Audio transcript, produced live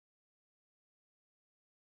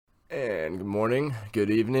And good morning, good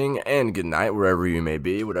evening, and good night, wherever you may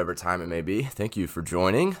be, whatever time it may be. Thank you for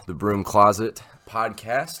joining the Broom Closet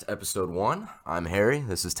Podcast, Episode 1. I'm Harry.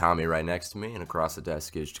 This is Tommy right next to me, and across the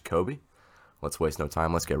desk is Jacoby. Let's waste no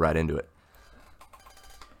time. Let's get right into it.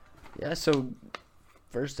 Yeah, so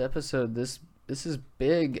first episode, this is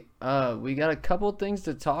big. We got a couple things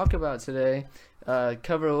to talk about today.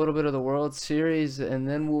 Cover a little bit of the World Series, and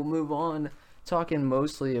then we'll move on talking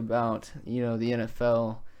mostly about, the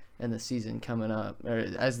NFL and the season coming up, or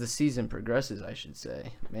as the season progresses, I should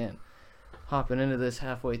say. Man, hopping into this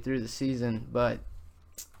halfway through the season. But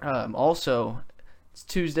also, it's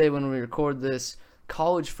Tuesday when we record this.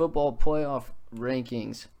 College football playoff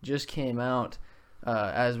rankings just came out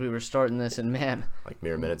as we were starting this, and man, like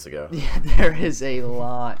mere minutes ago. Yeah, there is a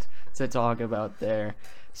lot to talk about there.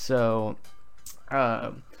 So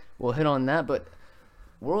we'll hit on that. But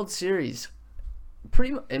World Series,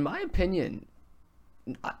 pretty much, in my opinion,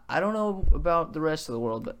 I don't know about the rest of the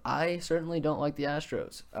world, but I certainly don't like the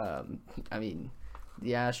Astros. The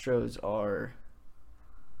Astros are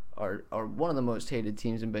one of the most hated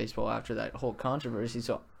teams in baseball after that whole controversy.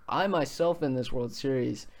 So I myself in this World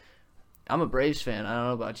Series, I'm a Braves fan. I don't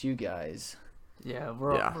know about you guys. Yeah,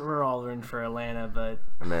 we're all rooting for Atlanta, but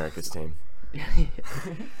America's team.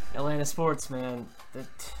 Atlanta sports, man. The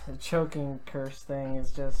choking curse thing is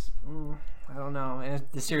just, I don't know. And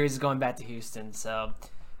the series is going back to Houston, so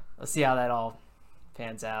let's see how that all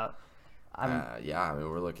pans out.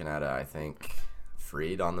 We're looking at, I think,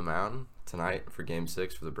 Fried on the mound tonight for Game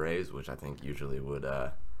 6 for the Braves, which I think usually would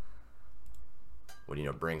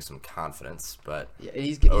bring some confidence. But yeah,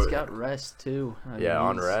 he's got rest too.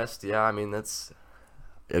 On rest. Yeah, that's.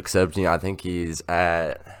 Except, I think he's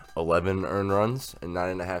at 11 earned runs and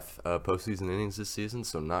 9.5 postseason innings this season,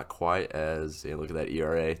 so not quite as, look at that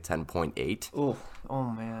ERA, 10.8. Oh,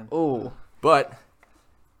 man. Oh. But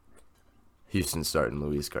Houston's starting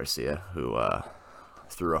Luis Garcia, who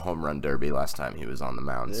threw a home run derby last time he was on the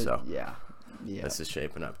mound, so yeah. This is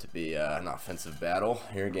shaping up to be an offensive battle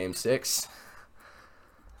here in Game 6.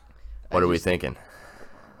 What are we thinking?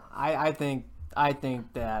 I think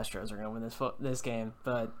the Astros are going to win this game,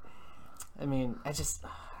 but I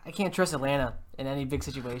can't trust Atlanta in any big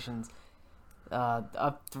situations.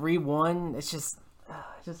 Up 3-1, it's just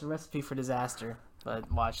a recipe for disaster. But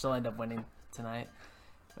watch, they'll end up winning tonight.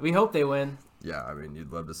 We hope they win. Yeah,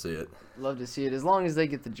 you'd love to see it. Love to see it as long as they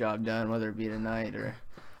get the job done, whether it be tonight or.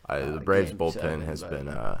 The Braves bullpen has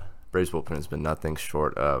been nothing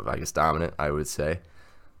short of, dominant, I would say,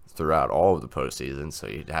 throughout all of the postseason. So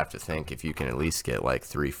you'd have to think if you can at least get like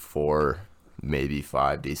 3, 4, maybe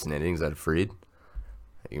 5 decent innings out of Fried,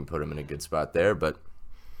 you can put him in a good spot there. But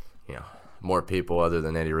more people other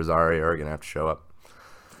than Eddie Rosario are gonna have to show up.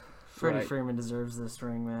 Freddie Freeman deserves this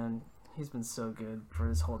ring, man. He's been so good for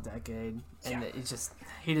this whole decade, and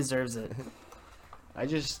he deserves it. I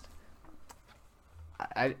just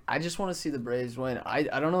want to see the Braves win. I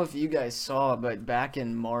don't know if you guys saw, but back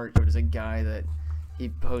in March, there was a guy that he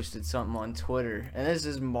posted something on Twitter, and this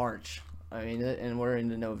is March. And we're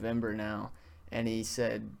into November now, and he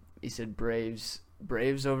said Braves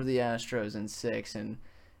over the Astros in 6, and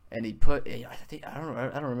he put, I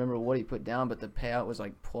don't remember what he put down, but the payout was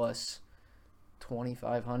like plus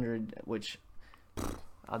 2,500, which.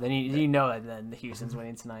 Then you know that then Houston's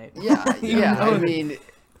winning tonight. Yeah.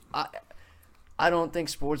 I don't think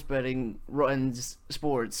sports betting runs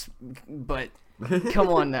sports, but come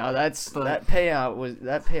on now, that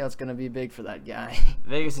payout's gonna be big for that guy.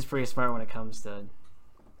 Vegas is pretty smart when it comes to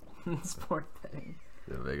sport betting.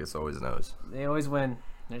 Yeah, Vegas always knows. They always win.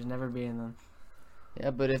 There's never beating them. Yeah,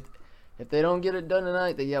 but if they don't get it done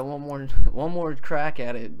tonight, they got one more crack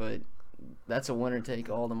at it. But that's a winner take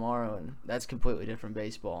all tomorrow, and that's completely different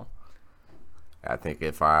baseball. I think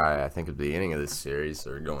at the beginning of this series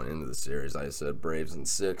or going into the series, I said Braves in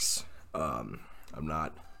 6. I'm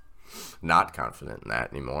not confident in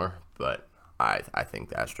that anymore, but I think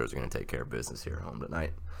the Astros are going to take care of business here at home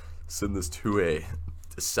tonight. Send this to a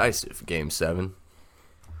decisive Game 7.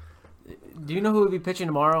 Do you know who would be pitching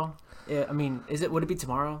tomorrow? Yeah, would it be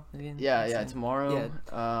tomorrow again? Yeah, tomorrow.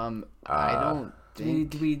 Yeah. I don't think.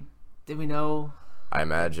 Did we know? I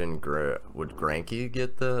imagine would Greinke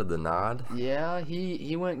get the nod? Yeah,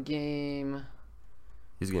 he went game.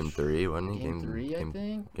 He's game 3, wasn't he? Game 3, I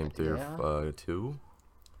think. Game 3 or 2.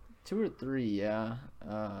 2 or 3, yeah.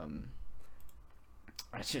 I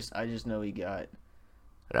just know he got.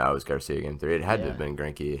 No, it was Garcia game 3. It had to have been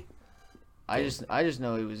Greinke. I just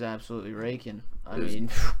know he was absolutely raking. It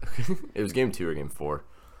was game 2 or game 4.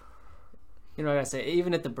 You know what I gotta say?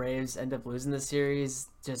 Even if the Braves end up losing the series,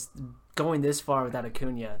 just going this far without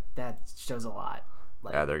Acuna, that shows a lot.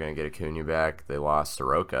 Like, Yeah, they're gonna get Acuna back. They lost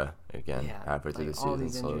Soroka again halfway through like, the all season,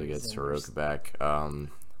 these so they get injuries and Soroka back.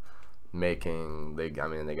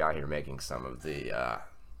 They got here making some of the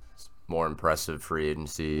more impressive free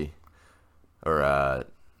agency, or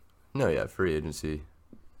free agency.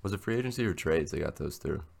 Was it free agency or trades? They got those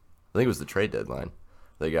through. I think it was the trade deadline.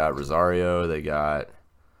 They got Rosario. They got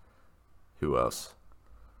who else?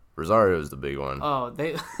 Rosario is the big one. Oh,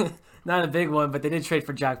 they not a big one, but they did trade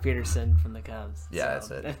for Jock Peterson from the Cubs. Yeah,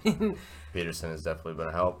 so, that's it. I mean, Peterson has definitely been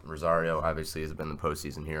a help. Rosario obviously has been the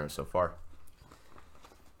postseason hero so far.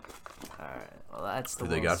 all right. Well, that's the Who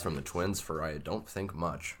they World got from the Series. Twins for I don't think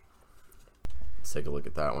much. Let's take a look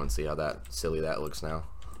at that one. See how silly that looks now.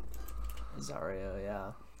 Rosario,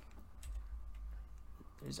 yeah.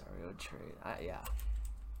 Rosario trade. Yeah.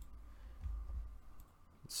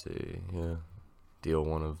 Let's see. Yeah, deal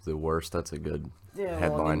one of the worst. That's a good Yeah.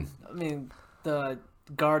 headline. Well, I mean, the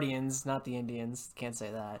Guardians, not the Indians. Can't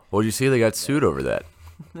say that. Well, did you see they got sued over that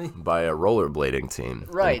by a rollerblading team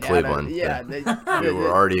Right, in Cleveland? They were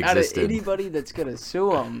already out existed. of anybody that's gonna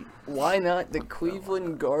sue them, why not the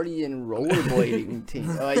Cleveland Guardian rollerblading team?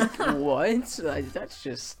 Like what? Like, that's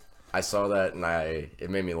just. I saw that and it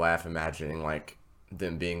made me laugh imagining like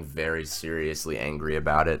them being very seriously angry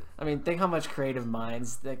about it. I mean, think how much creative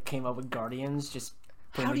minds that came up with Guardians just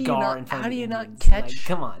putting How the do you Gar not- in front how of do the you not Indians. Like, catch-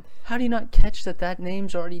 come on. How do you not catch that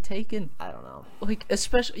name's already taken? I don't know. Like,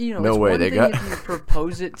 especially, No it's way, one they thing got- if you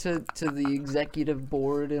propose it to the executive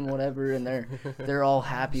board and whatever, and they're all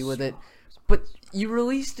happy with it, but you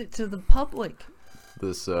released it to the public.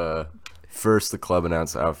 This first, the club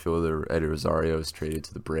announced outfielder Eddie Rosario is traded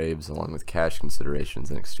to the Braves along with cash considerations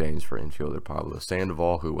in exchange for infielder Pablo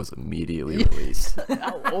Sandoval, who was immediately released.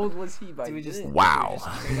 How old was he by Do we just then? Wow.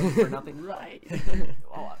 for nothing? Right.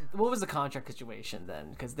 Well, what was the contract situation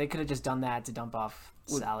then? Because they could have just done that to dump off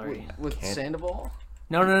salary. With Sandoval?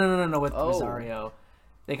 No, with Oh. Rosario.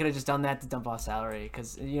 They could have just done that to dump off salary.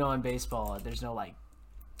 Because, in baseball, there's no,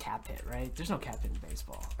 cap hit, right? There's no cap hit in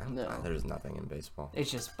baseball. No. There's nothing in baseball. It's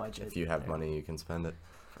just budget. If you have money, you can spend it.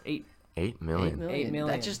 For $8. $8 million. $8 million. million.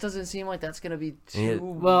 That just doesn't seem like that's gonna be Yeah. too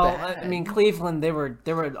Well, bad. I mean, Cleveland, they were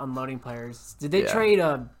unloading players. Did they Yeah. trade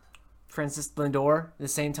Francis Lindor at the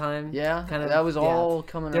same time? yeah, Kind of. that was all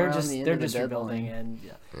coming They're around just the end they're of the just rebuilding, deadline. and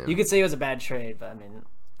Yeah. you could say it was a bad trade, but I mean,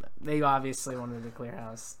 they obviously wanted to clear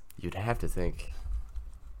house. You'd have to think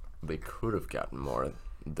they could have gotten more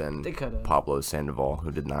than They could have. Pablo Sandoval,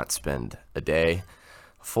 who did not spend a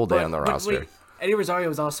full day on the roster. Wait, Eddie Rosario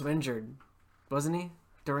was also injured, wasn't he?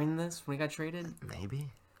 During this, when he got traded, Maybe.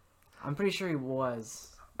 I'm pretty sure he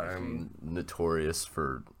was. I'm notorious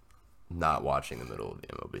for not watching the middle of the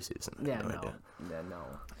MLB season. I Yeah, have no idea. no.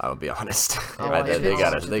 I'll be honest. Oh, They've it's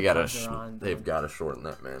got just the Cubs are on, they've got to shorten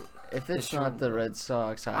that, man. If it's not the Red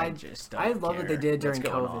Sox, I just don't I love what they care did what's during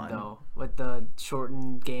going COVID on. though, with the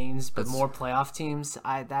shortened games but That's- more playoff teams.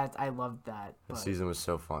 I loved that. The But season was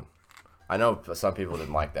so fun. I know some people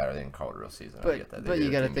didn't like that or they didn't call it a real season. I get that. But They you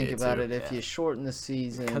did got it to in think the about NBA it. too. If you shorten the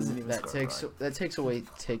season, Because it even that scored takes away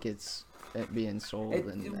tickets being sold.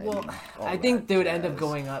 well, and all I think that they would end up jazz.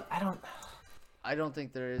 going up. I don't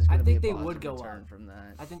think there is. I Gonna think be they a would positive go return up. from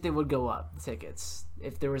that. I think they would go up the tickets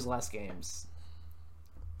if there was less games.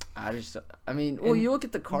 I mean, well, you look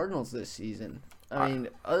at the Cardinals this season. I mean,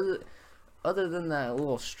 other than that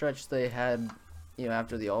little stretch they had,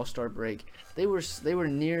 after the All-Star break, they were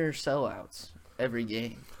near sellouts every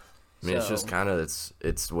game. I mean, it's So- just kind of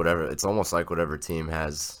it's whatever. It's almost like whatever team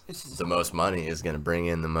has It's just- the most money is going to bring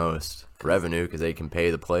in the most revenue because they can pay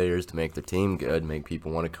the players to make their team good, make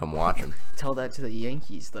people want to come watch them. Tell that to the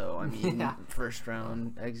Yankees, though. I mean, Yeah. first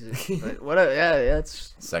round exit. But whatever. Yeah,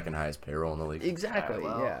 that's Second highest payroll in the league. exactly.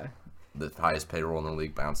 Alright, well. The highest payroll in the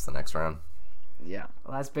league bounced the next round. Yeah.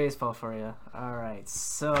 Well, that's baseball for you. All right.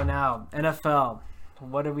 So now NFL.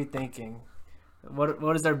 What are we thinking?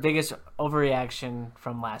 What is our biggest overreaction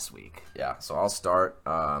from last week? Yeah, so I'll start.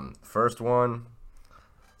 First one.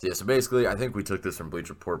 Yeah, so basically, I think we took this from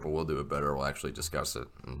Bleacher Report, but we'll do it better. We'll actually discuss it,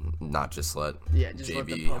 and not just let Yeah. Just let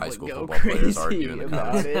the JV public high school go football players crazy argue in the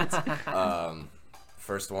about comments. it.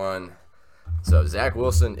 First one. So Zach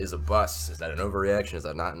Wilson is a bust. Is that an overreaction? Is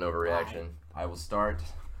that not an overreaction? I will start.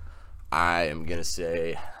 I am gonna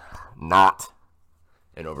say not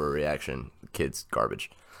an overreaction. Kid's garbage.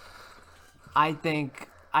 I think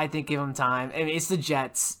give him time. I mean, it's the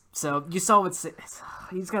Jets, so you saw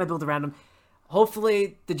he's got to build around him.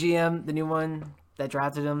 Hopefully, the GM, the new one that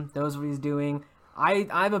drafted him, knows what he's doing.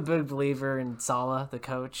 I'm a big believer in Saleh, the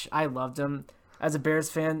coach. I loved him as a Bears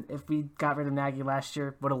fan. If we got rid of Nagy last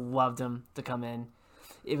year, would have loved him to come in.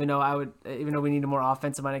 Even though we need a more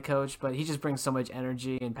offensive-minded coach, but he just brings so much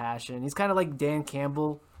energy and passion. He's kind of like Dan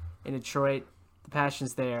Campbell in Detroit. The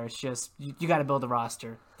passion's there. It's just you got to build a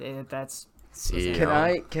roster. That's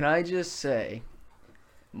Can I just say,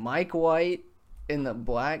 Mike White in the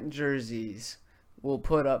black jerseys will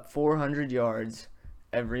put up 400 yards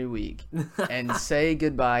every week and say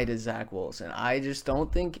goodbye to Zach Wilson. I just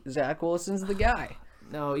don't think Zach Wilson's the guy.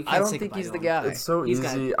 No, you can't. I don't think he's the guy. It's so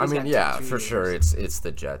easy. I mean, yeah, for sure. It's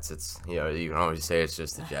the Jets. It's you can always say it's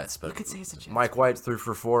just the Jets, but you could say it's the Jets. Mike White threw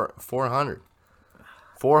for 400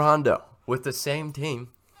 with the same team.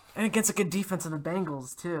 And against a good defense of the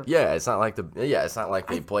Bengals too. Yeah, it's not like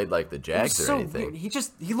they played like the Jags or anything. Weird.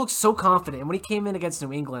 He looked so confident. And when he came in against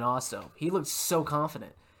New England also, he looked so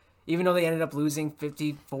confident. Even though they ended up losing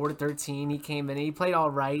 54-13, he came in and he played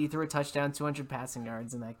all right. He threw a touchdown, 200 passing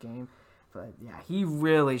yards in that game. But yeah, he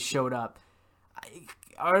really showed up.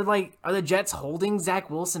 Are the Jets holding Zach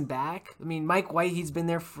Wilson back? I mean, Mike White, he's been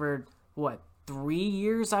there for 3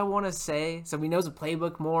 years, I want to say. So he knows the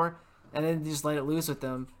playbook more, and then just let it loose with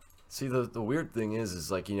them. See, the weird thing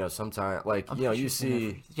is sometimes, you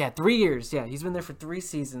see... 3 years. Yeah, he's been there for 3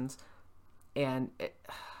 seasons. And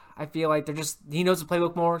I feel like he knows the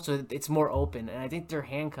playbook more, so it's more open. And I think they're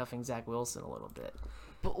handcuffing Zach Wilson a little bit.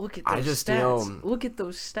 But look at those stats. Look at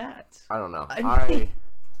those stats. I don't know. I don't think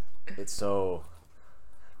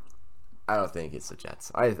it's the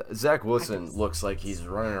Jets. Zach Wilson looks like he's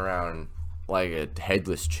running around like a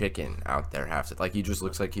headless chicken out there he just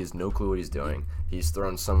looks like he has no clue what he's doing. He's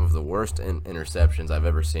thrown some of the worst interceptions I've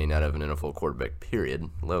ever seen out of an NFL quarterback, period,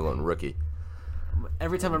 let alone rookie.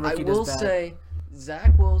 Every time a rookie does bad. I will say,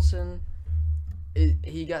 Zach Wilson,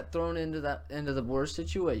 he got thrown into the worst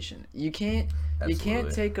situation. You can't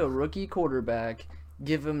take a rookie quarterback,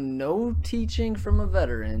 give him no teaching from a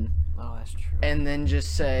veteran. Oh, that's true. And then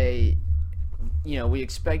just say, we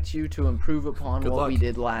expect you to improve upon what we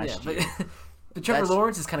did last year. But Trevor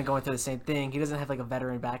Lawrence is kind of going through the same thing. He doesn't have a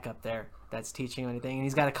veteran backup there that's teaching him anything, and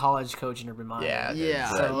he's got a college coach in Urban Meyer.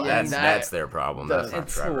 That's their problem. That's not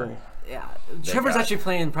Trevor. Cool. Yeah, Trevor's actually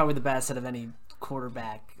playing probably the best out of any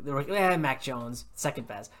quarterback. Mac Jones, second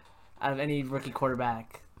best out of any rookie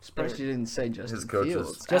quarterback. Especially didn't say Justin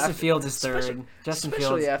Fields. Justin Fields is third.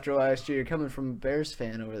 Especially after last year, coming from a Bears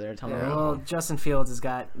fan over there. Justin Fields has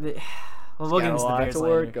got. We'll get into the Bears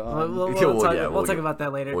later. We'll talk about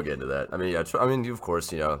that later. We'll get into that. I mean, of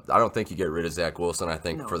course, I don't think you get rid of Zach Wilson. I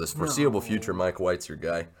think for the foreseeable future, Mike White's your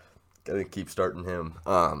guy. Gotta keep starting him.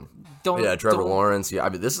 Trevor Lawrence. Yeah, I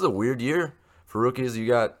mean, this is a weird year for rookies. You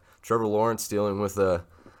got Trevor Lawrence dealing with you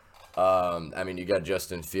got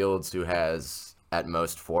Justin Fields, who has at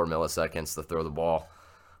most 4 milliseconds to throw the ball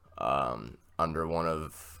under one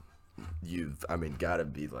of. Gotta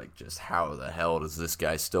be just how the hell does this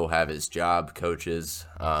guy still have his job? Coaches,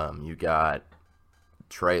 you got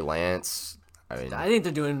Trey Lance. I think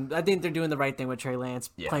they're doing the right thing with Trey Lance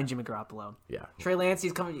playing Jimmy Garoppolo. Yeah, Trey Lance,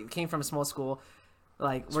 came from a small school,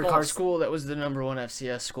 school that was the number 1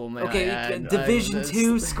 FCS school. Division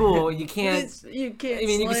II school. You can't. You can't. I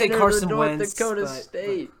mean, you can say Carson North Wentz, Dakota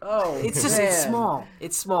State. Oh, it's just it's small.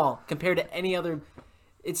 It's small compared to any other.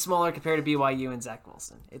 It's smaller compared to BYU and Zach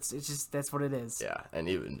Wilson. It's just that's what it is. Yeah, and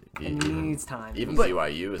he needs time. Even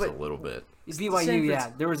BYU is a little bit.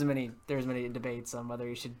 BYU, there was many debates on whether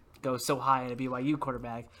you should go so high in a BYU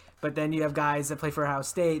quarterback. But then you have guys that play for Ohio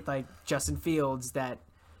State, like Justin Fields, that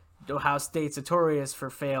Ohio State's notorious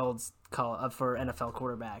for failed for NFL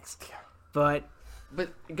quarterbacks. But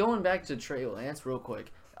going back to Trey Lance real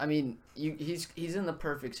quick, I mean, he's in the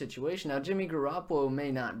perfect situation now. Jimmy Garoppolo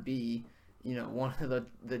may not be. One of the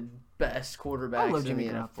best quarterbacks in the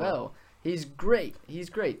NFL. He's great.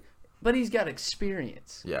 But he's got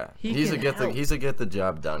experience. Yeah. He's a get the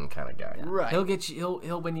job done kind of guy. Yeah. Right.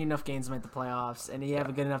 He'll win you enough games to make the playoffs, and he have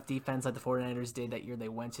a good enough defense like the 49ers did that year they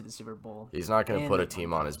went to the Super Bowl. He's not going to put a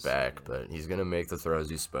team on his back, but he's going to make the throws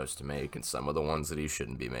he's supposed to make and some of the ones that he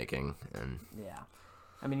shouldn't be making. And yeah.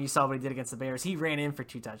 I mean, you saw what he did against the Bears. He ran in for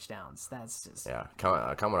 2 touchdowns. That's just... Yeah,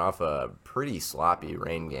 coming off a pretty sloppy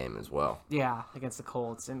rain game as well. Yeah, against the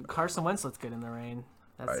Colts. And Carson Wentz looked good in the rain.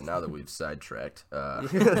 All right, now that we've sidetracked,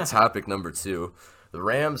 topic number 2. The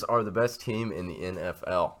Rams are the best team in the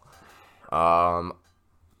NFL.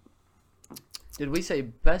 Did we say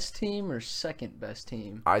best team or second best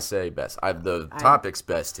team? I say best. Topic's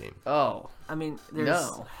best team. Oh. I mean,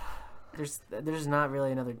 there's not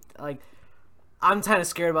really another... I'm kind of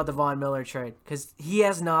scared about the Von Miller trade because he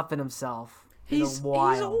has not been himself in a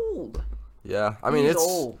while. He's old. Yeah, I mean, he's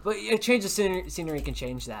old. But a change of scenery can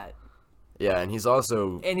change that. Yeah, and he's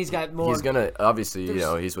got more. He's gonna obviously,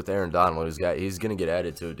 he's with Aaron Donald. He's gonna get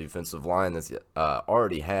added to a defensive line that's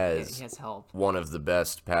already has, he has help. One of the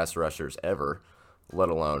best pass rushers ever, let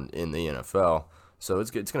alone in the NFL. So it's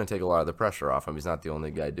gonna take a lot of the pressure off him. He's not the only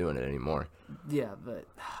guy doing it anymore. Yeah, but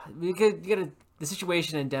you get the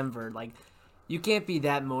situation in Denver. Like, you can't be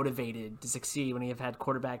that motivated to succeed when you have had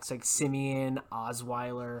quarterbacks like Simeon,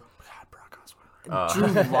 Osweiler, Brock Osweiler,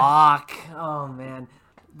 Drew Lock. Oh man,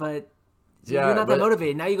 but. Yeah, you're not that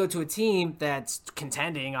motivated. Now you go to a team that's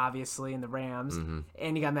contending, obviously, in the Rams, Mm-hmm.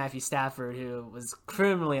 and you got Matthew Stafford, who was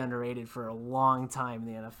criminally underrated for a long time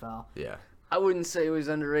in the NFL. Yeah. I wouldn't say he was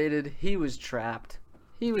underrated. He was trapped.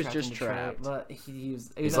 He was just trapped. But he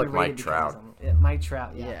was He's like Mike Trout. Mike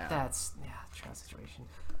Trout, Yeah. That's Trout situation.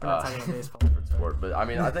 We're not talking about baseball. But I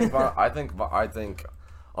mean, I think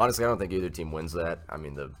honestly, I don't think either team wins that. I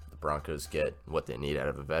mean, the Broncos get what they need out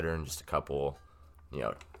of a veteran, just a couple,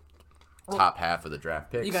 top half of the draft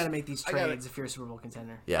picks. You got to make these trades if you're a Super Bowl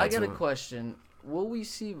contender. Yeah, I got a question. Will we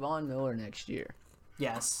see Von Miller next year?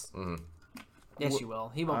 Yes. Mm-hmm. Yes, you will.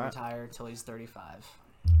 He won't retire until he's 35.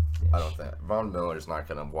 I don't think Von Miller's not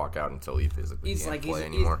going to walk out until he physically can't play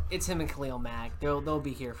anymore. It's him and Khalil Mack. They'll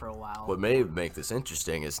be here for a while. What may make this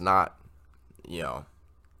interesting is not,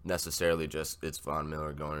 necessarily just it's Von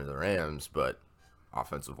Miller going to the Rams, but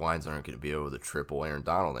offensive lines aren't going to be able to triple Aaron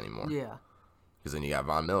Donald anymore. Yeah. Because then you got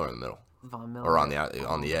Von Miller in the middle. Von Miller. Or on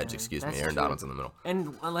the edge, excuse me. Aaron Donald's in the middle.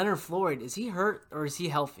 And Leonard Floyd, is he hurt or is he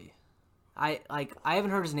healthy? I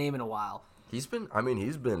haven't heard his name in a while. He's been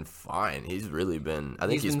fine. He's really been. I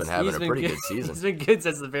think he's been having a pretty good season. He's been good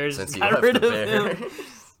since the Bears got rid of him.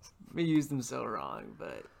 We used him so wrong,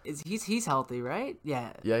 but he's healthy, right?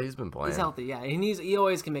 Yeah. Yeah, he's been playing. He's healthy, yeah, and he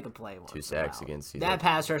always can make a play. 2 sacks against that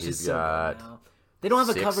pass rush is so good now. They don't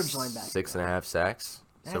have a coverage linebacker. 6.5 sacks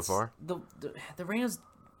so far. The Rams,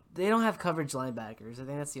 they don't have coverage linebackers. I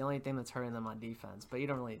think that's the only thing that's hurting them on defense. But you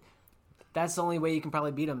don't really. That's the only way you can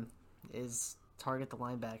probably beat them is target the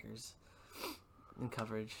linebackers in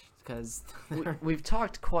coverage because we've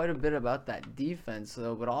talked quite a bit about that defense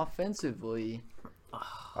though, but offensively,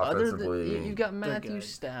 you've got Matthew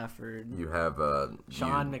Stafford. You have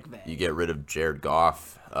Sean McVay. You get rid of Jared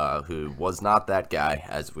Goff, who was not that guy,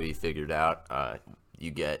 as we figured out.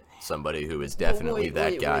 You get somebody who is definitely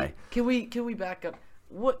that guy. Wait. Can we back up?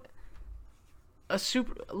 What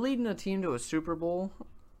leading a team to a Super Bowl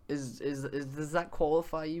is does that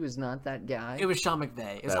qualify you as not that guy? It was Sean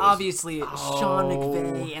McVay. It was obviously Sean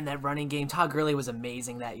McVay and that running game. Todd Gurley was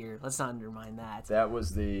amazing that year. Let's not undermine that. That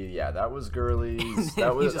was Gurley's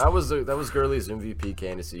that was Gurley's MVP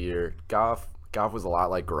candidacy year. Goff was a lot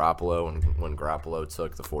like Garoppolo when Garoppolo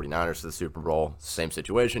took the 49ers to the Super Bowl. Same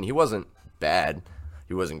situation. He wasn't bad.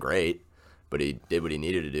 He wasn't great, but he did what he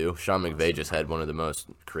needed to do. Sean McVay just had one of the most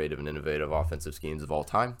creative and innovative offensive schemes of all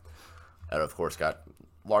time. That, of course, got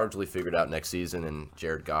largely figured out next season, and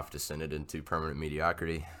Jared Goff descended into permanent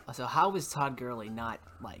mediocrity. So how is Todd Gurley not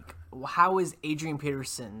how is Adrian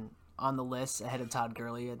Peterson on the list ahead of Todd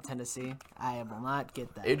Gurley at Tennessee? I will not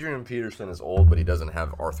get that. Adrian Peterson is old, but he doesn't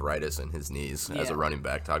have arthritis in his knees as a running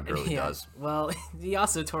back. Todd Gurley does. Well, he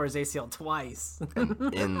also tore his ACL twice.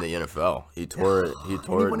 in the NFL. He tore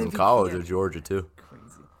it in college at Georgia, too.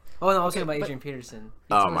 Crazy. Oh, no, I was talking about Adrian Peterson.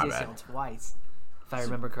 He tore his ACL twice, if I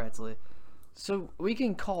remember correctly. So we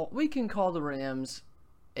can call the Rams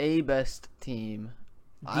a best team.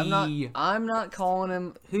 I'm not calling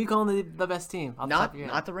him. Who you calling the best team? Not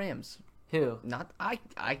the Rams. Who? Not I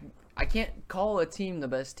can't call a team the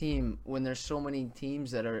best team when there's so many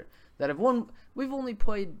teams that have won. We've only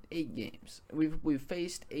played 8 games. We've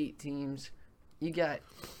faced 8 teams. You got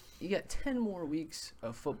 10 more weeks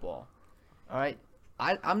of football. All right.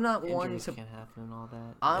 I'm not one to. Can't happen and all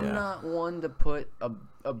that. I'm not one to put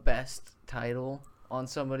a best title on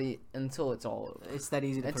somebody until it's all over. It's that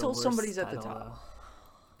easy to until put a somebody's at the title, top.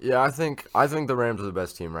 Yeah, I think the Rams are the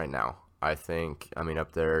best team right now.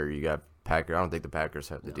 Up there you got Packers. I don't think the Packers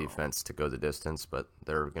have the defense to go the distance, but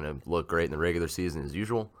they're going to look great in the regular season as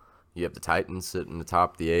usual. You have the Titans sitting the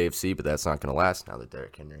top of the AFC, but that's not going to last now that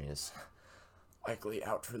Derrick Henry is likely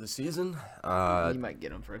out for the season. You might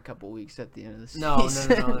get him for a couple weeks at the end of the season. No.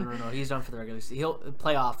 He's done for the regular season. He'll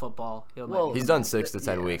playoff football. He's done 6 to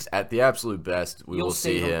 10 weeks. At the absolute best, we'll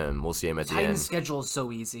see him. We'll see him at the end. Titans' schedule is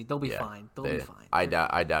so easy. They'll be fine. They'll be fine. I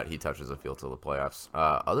doubt he touches the field till the playoffs.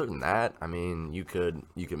 Other than that, you could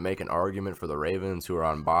make an argument for the Ravens, who are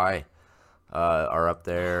on bye. are up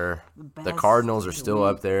there. The Bears Cardinals are of the still week.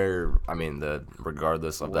 up there. I mean,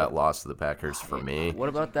 regardless of that loss to the Packers for me. What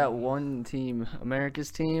about that one team,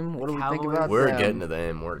 America's team? What do we think Cowboys? about We're them? getting to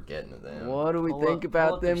them. We're getting to them. What do we Pull think up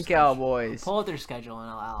about their them schedule. Cowboys? Pull up their schedule, and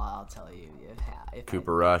I'll tell you. If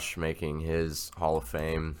Cooper Rush making his Hall of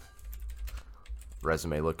Fame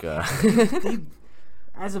resume look.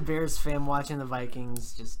 As a Bears fan, watching the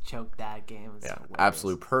Vikings just choke that game was Yeah, hilarious.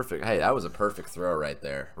 absolute perfect. Hey, that was a perfect throw right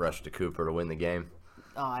there. Rush to Cooper to win the game.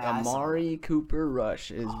 Oh, yeah, I saw Amari Cooper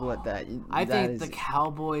Rush is what that. I that think is. the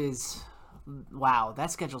Cowboys. Wow,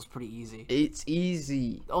 that schedule's pretty easy. It's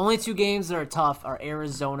easy. The only 2 games that are tough are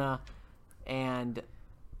Arizona and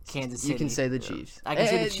Kansas City. You can say the Chiefs. I can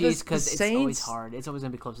say the Chiefs the because it's always Saints- hard. It's always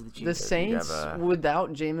gonna be close to the Chiefs. The Saints a-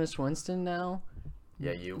 without Jameis Winston now.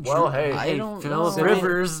 Yeah, you. Well, hey, I don't Philip know.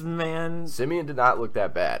 Rivers, man. Simeon did not look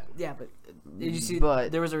that bad. Yeah, but did you see?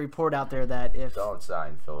 But- there was a report out there that if Don't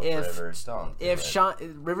sign Philip If- Rivers. Don't. do if it. Sean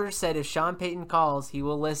Rivers said if Sean Payton calls, he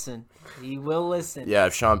will listen. He will listen. Yeah,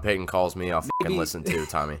 if Sean Payton calls me, I'll fucking Maybe- listen too,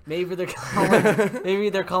 Tommy. Maybe they're calling. Maybe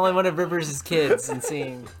they're calling one of Rivers' kids and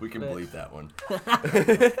seeing. We can but- believe that one.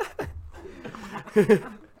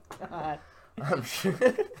 God. I'm sure.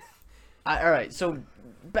 All right, so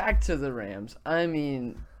back to the Rams. I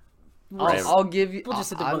mean, Rams. I'll give you. We'll just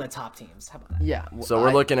say they're one of the top teams. How about that? Yeah. So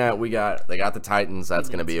we're looking at they got the Titans. That's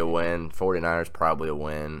going to be a win. 49ers probably a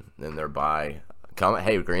win. Then their bye.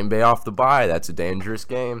 Hey, Green Bay off the bye. That's a dangerous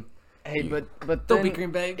game. Hey, but Don't then be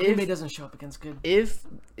Green Bay. Green Bay doesn't show up against good. if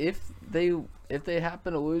they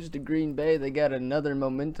happen to lose to Green Bay, they got another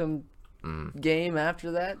momentum game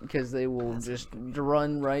after that because they will just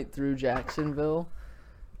run right through Jacksonville,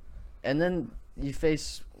 and then you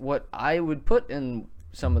face what I would put in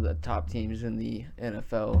some of the top teams in the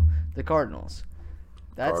NFL, the Cardinals.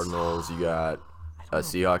 Cardinals. You got a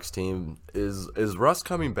Seahawks team. Is Russ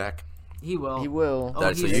coming back? He will. He will.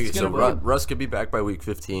 Oh, So Russ could be back by week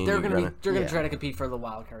 15. They're You're gonna yeah. try to compete for the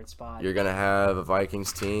wild card spot. You're gonna have a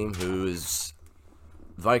Vikings team who's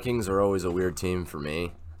Vikings are always a weird team for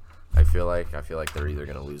me. I feel like they're either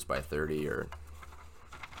gonna lose by 30 or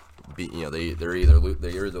they're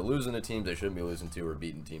either losing to teams they shouldn't be losing to or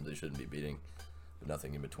beating teams they shouldn't be beating.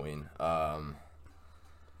 Nothing in between. All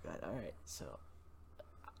right. So,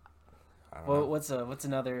 I don't know. what's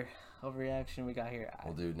another overreaction we got here?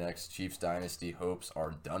 We'll do next. Chiefs dynasty hopes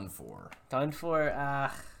are done for. Done for.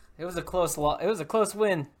 It was a close It was a close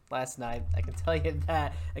win last night. I can tell you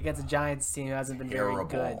that against a Giants team who hasn't been very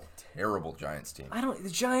good. Terrible Giants team. The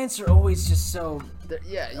Giants are always just so.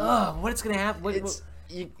 Yeah. What's gonna happen? It's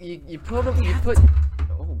you put them. You put.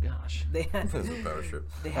 Oh gosh. They have. This is a power trip.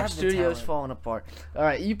 They Our have the studio's talent. falling apart. All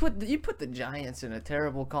right, you put the Giants in a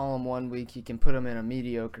terrible column one week. You can put them in a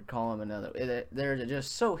mediocre column another. They're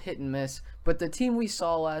just so hit and miss. But the team we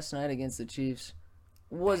saw last night against the Chiefs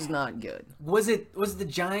was not good. Was the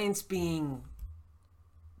Giants being?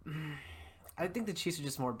 I think the Chiefs are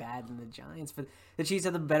just more bad than the Giants, but the Chiefs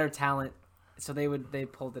have the better talent, so they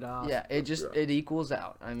pulled it off. Yeah, it equals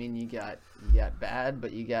out. I mean, you got bad,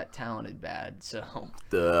 but you got talented bad. So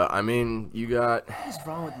You got What's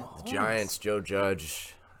wrong with Mahomes? Giants, Joe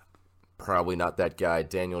Judge, probably not that guy.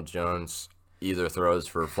 Daniel Jones either throws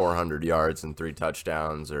for 400 yards and 3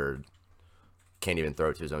 touchdowns or can't even throw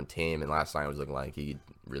it to his own team. And last night it was looking like he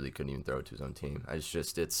really couldn't even throw it to his own team.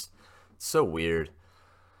 It's so weird.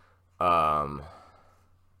 So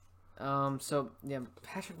yeah,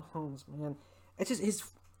 Patrick Mahomes, man, it's just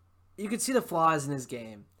you could see the flaws in his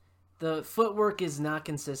game. The footwork is not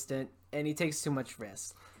consistent, and he takes too much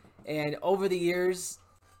risk. And over the years,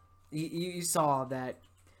 you saw that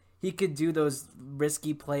he could do those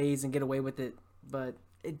risky plays and get away with it. But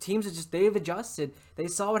teams are they've adjusted. They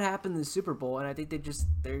saw what happened in the Super Bowl, and I think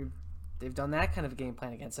they've done that kind of a game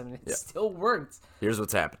plan against him, and it still worked. Here's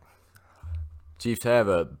what's happened. Chiefs have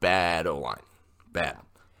a bad O-line. Bad.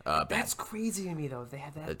 That's crazy to me, though. They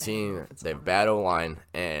have that. The team, they have bad O-line,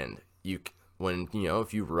 and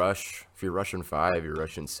if you're rushing 5, you're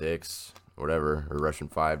rushing 6, whatever, or rushing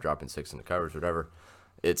 5, dropping 6 into coverage, whatever,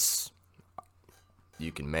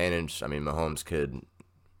 you can manage. I mean,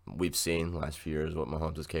 we've seen last few years what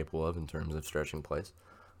Mahomes is capable of in terms of stretching plays.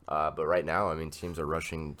 But right now, I mean, teams are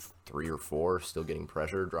rushing 3 or 4, still getting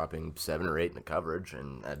pressure, dropping 7 or 8 in the coverage,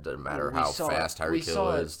 and it doesn't matter how fast Tyreek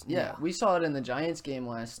Hill is. Yeah, we saw it in the Giants game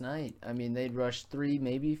last night. I mean, they'd rush 3,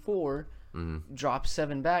 maybe 4, drop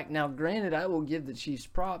 7 back. Now, granted, I will give the Chiefs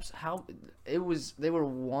props. They were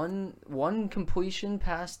one completion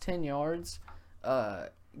past 10 yards,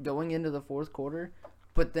 going into the fourth quarter,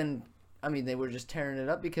 but then, I mean, they were just tearing it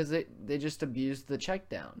up because they just abused the check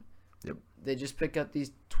down. Yep. They just pick up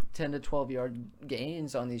these 10 to 12 yard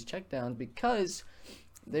gains on these checkdowns because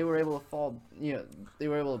they were able to fall. They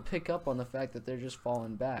were able to pick up on the fact that they're just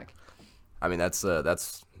falling back. I mean, that's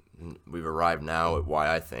we've arrived now at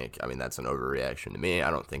why I think. I mean, that's an overreaction to me.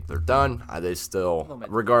 I don't think they're done. They still,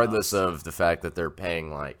 regardless of the fact that they're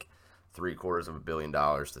paying like $750 million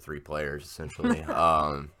to 3 players, essentially.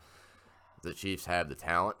 The Chiefs have the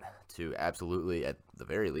talent to absolutely, at the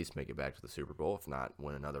very least, make it back to the Super Bowl, if not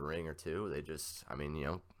win another ring or two. They just, I mean,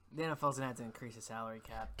 the NFL's going to have to increase the salary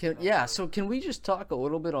cap. So can we just talk a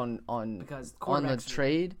little bit on the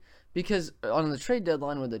trade? Because on the trade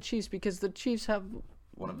deadline with the Chiefs, because the Chiefs have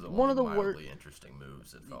one of the mildly interesting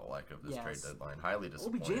moves, it felt like, of this trade deadline. Highly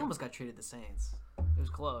disappointing. OBJ almost got traded to the Saints. It was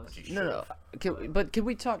close. No. Can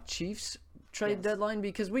we talk Chiefs trade deadline?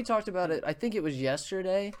 Because we talked about it, I think it was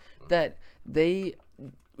yesterday, that they've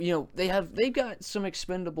got some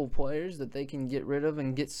expendable players that they can get rid of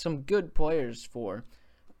and get some good players for.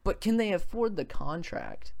 But can they afford the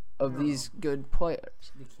contract of these good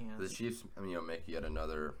players? They can't. The Chiefs, make yet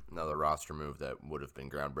another roster move that would have been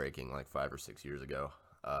groundbreaking like 5 or 6 years ago.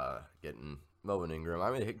 Getting Melvin Ingram.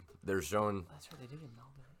 I mean, they're showing. That's what they did in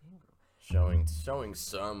Melvin Ingram. Showing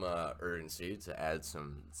some urgency to add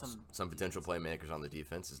some potential playmakers on the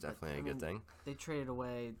defense is definitely a good thing. They traded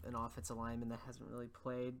away an offensive lineman that hasn't really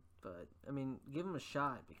played, but I mean, give him a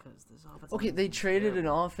shot because this offensive. Okay, they traded an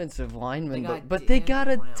offensive lineman, but they got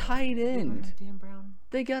a tight end. Dan Brown.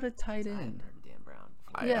 They got a tight end. Dan Brown.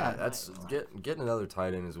 That's getting another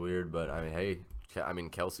tight end is weird, but I mean, hey.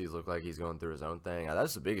 Kelsey's looked like he's going through his own thing.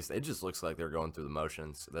 That's the biggest. It just looks like they're going through the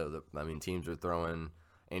motions. Teams are throwing.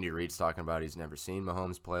 Andy Reid's talking about he's never seen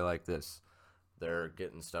Mahomes play like this. They're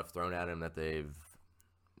getting stuff thrown at him that they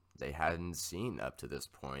hadn't seen up to this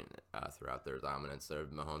point throughout their dominance.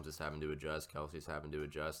 Mahomes is having to adjust. Kelsey's having to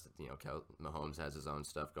adjust. Mahomes has his own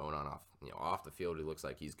stuff going on off the field. He looks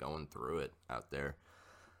like he's going through it out there.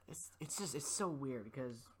 It's so weird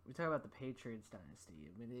because we talk about the Patriots dynasty.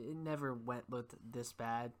 I mean, it never looked this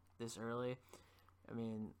bad this early. I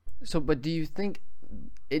mean, but do you think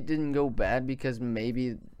it didn't go bad because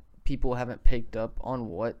maybe people haven't picked up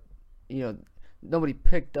on nobody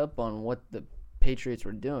picked up on what the Patriots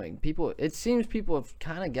were doing. It seems people have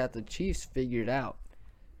kind of got the Chiefs figured out.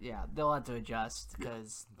 Yeah, they'll have to adjust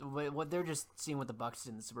because what they're just seeing what the Bucs did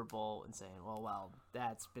in the Super Bowl and saying, well,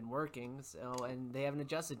 that's been working, and they haven't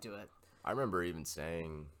adjusted to it. I remember even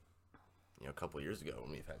saying, a couple of years ago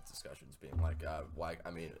when we've had discussions being like,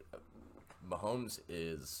 Mahomes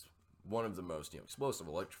is one of the most explosive,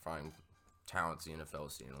 electrifying talents the NFL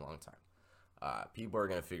has seen in a long time. People are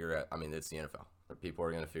going to figure out, it's the NFL. People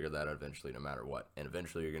are going to figure that out eventually no matter what. And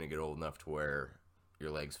eventually you're going to get old enough to where your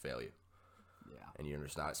legs fail you. Yeah. And you're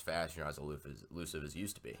just not as fast, you're not as elusive as you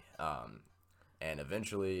used to be. And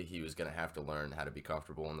eventually he was going to have to learn how to be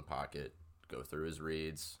comfortable in the pocket, go through his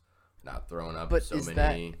reads, not throwing up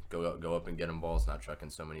go up and get him balls, not chucking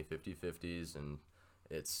so many 50-50s. And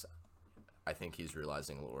I think he's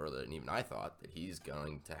realizing a little earlier than even I thought that he's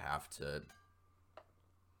going to have to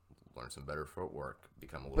learn some better footwork,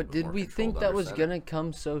 become a little bit more But did we think that was going to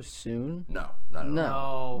come so soon? No, not at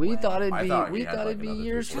all. We thought it'd be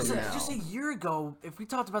years from now. Just a year ago, if we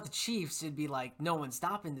talked about the Chiefs, it'd be like, no one's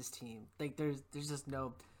stopping this team. Like there's just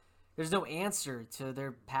no answer to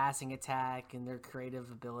their passing attack and their creative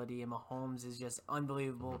ability, and Mahomes is just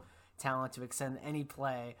unbelievable talent to extend any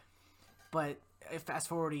play. But fast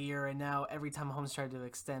forward a year, and now every time Mahomes tried to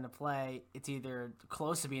extend a play, it's either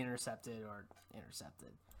close to being intercepted or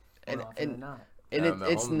intercepted.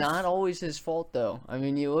 It's not always his fault, though. I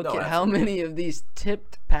mean, you look at how many of these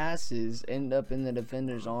tipped passes end up in the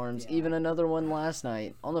defender's arms. Yeah. Even another one last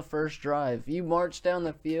night on the first drive. You march down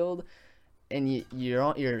the field, and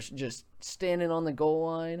you're just standing on the goal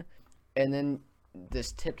line, and then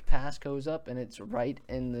this tipped pass goes up, and it's right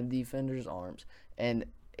in the defender's arms. And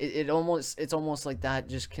it's almost like that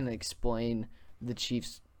just can explain the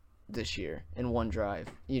Chiefs this year in one drive.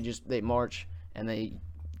 They march and they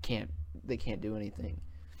can't do anything.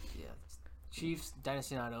 Yeah, Chiefs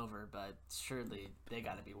dynasty not over, but surely they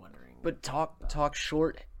got to be wondering. But talk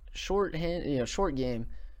short game.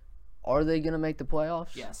 Are they gonna make the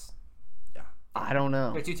playoffs? Yes. Yeah. I don't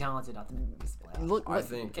know. They're too talented not to miss the playoffs. I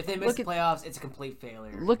think if they miss the playoffs, it's a complete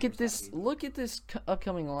failure. Look at this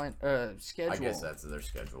upcoming schedule. I guess their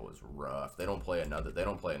schedule is rough. They don't play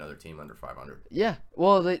another team under 500. Yeah.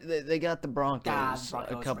 Well, they got the Broncos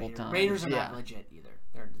a couple times. Raiders are not legit either.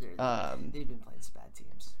 They've been playing some bad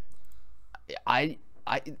teams.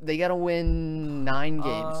 They gotta win 9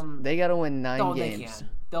 games. They gotta win 9 games. They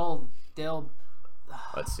can. They'll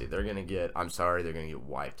Let's see. They're gonna get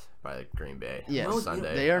wiped by Green Bay. Yes, on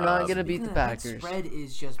Sunday. they are not gonna beat the That Packers. spread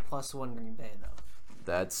is just +1 Green Bay though.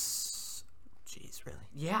 That's, jeez, really?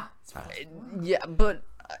 Yeah. Yeah, but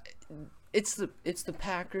it's the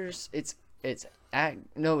Packers. It's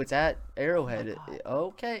at Arrowhead.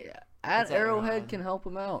 Okay, at Arrowhead can help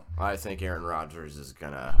them out. I think Aaron Rodgers is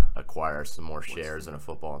gonna acquire some more shares in a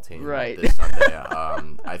football team Right. this Sunday.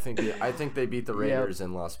 I think they beat the Raiders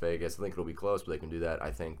in Las Vegas. I think it'll be close, but they can do that.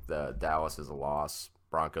 I think the Dallas is a loss.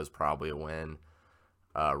 Broncos probably a win.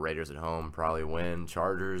 Raiders at home probably a win.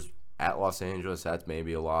 Chargers at Los Angeles, that's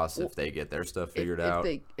maybe a loss if they get their stuff figured out.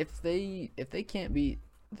 If they can't beat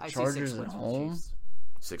the I see Chargers 6 at wins for the home, Chiefs.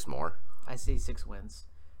 6 more. I see 6 wins.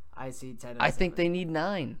 I see 10. And I think 7. they need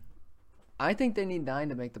 9. I think they need 9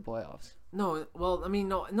 to make the playoffs. No, well, I mean,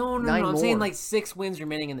 no. 9 I'm saying more. like 6 wins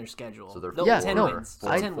remaining in their schedule. So they're 10 no, wins. So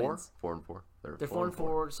 10 wins. 4-4. They're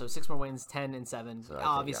 4-4, so 6 more wins, 10 and 7. So I think,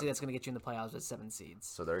 Obviously, that's going to get you in the playoffs with 7 seeds.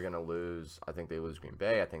 So they're gonna lose. I think they lose Green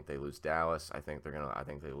Bay. I think they lose Dallas. I think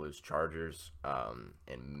they lose Chargers.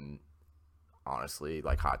 And honestly,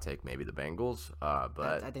 like hot take, maybe the Bengals.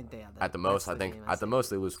 But I think they have that. at the most, That's I think game at the see. most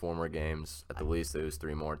they lose 4 more games. At the least, they lose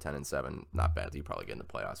 3 more, 10 and 7. Not bad. You probably get in the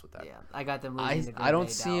playoffs with that. Yeah, I got them losing to Green I don't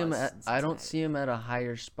Bay, see him Dallas, at and I don't Cincinnati. see him at a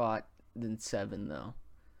higher spot than 7 though.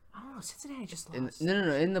 I don't know. Cincinnati just In, lost.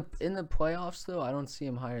 no. In the playoffs though, I don't see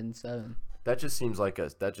him higher than 7. That just seems like a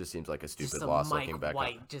stupid Just a loss Mike looking back.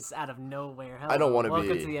 White just out of nowhere. I don't wanna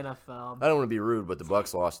Welcome be- to the NFL. I don't want to be rude, but the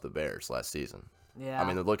Bucks lost to the Bears last season. Yeah. I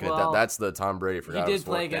mean, they're looking at well, that. That's the Tom Brady forgot did his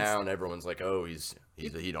play fourth against- down. Everyone's like, oh, he don't He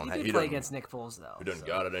have did he play doesn't against Nick Foles though. he doesn't so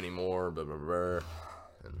got it anymore. Blah, blah, blah.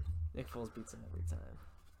 And Nick Foles beats him every time.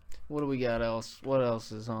 What do we got else? What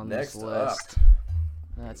else is on Next this up, list?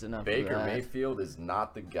 That's enough. Baker of that. Mayfield is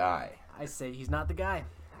not the guy. I say he's not the guy.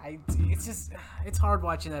 It's hard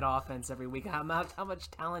watching that offense every week. How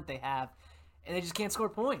much talent they have, and they just can't score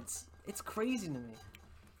points. It's crazy to me.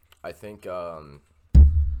 I think, of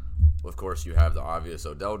course, you have the obvious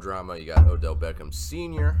Odell drama. You got Odell Beckham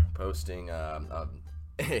Sr. posting a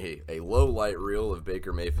low light reel of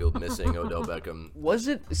Baker Mayfield missing Odell Beckham. Was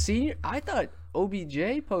it senior? I thought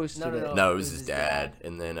OBJ posted No. it. No, it was his dad.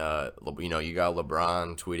 And then, you got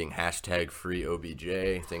LeBron tweeting hashtag free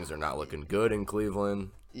OBJ. Things are not looking good in Cleveland.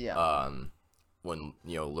 Yeah. When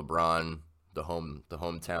LeBron, the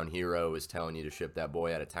hometown hero, is telling you to ship that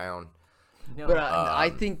boy out of town. No, But I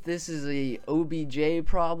think this is a OBJ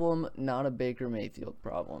problem, not a Baker Mayfield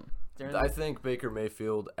problem. I think Baker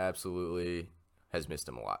Mayfield absolutely has missed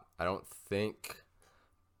him a lot.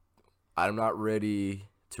 I'm not ready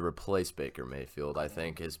to replace Baker Mayfield. I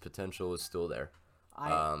think his potential is still there. I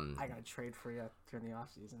got to trade for you during the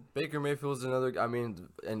offseason. Baker Mayfield's another. I mean,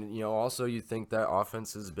 and also you think that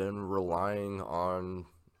offense has been relying on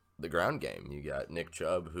the ground game. You got Nick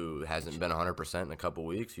Chubb, who hasn't been 100% in a couple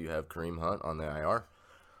weeks. You have Kareem Hunt on the IR.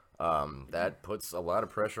 That puts a lot of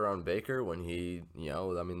pressure on Baker when he,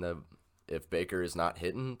 if Baker is not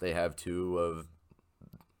hitting, they have two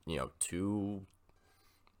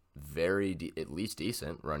very at least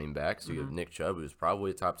decent running backs. You have Nick Chubb, who's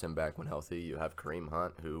probably a top 10 back when healthy. You have Kareem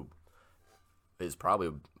Hunt, who is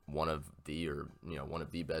probably one of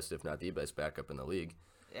the best, if not the best, backup in the league.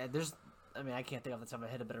 Yeah, I can't think off the top of my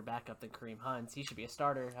head a better backup than Kareem Hunt. He should be a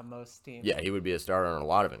starter on most teams. Yeah, he would be a starter on a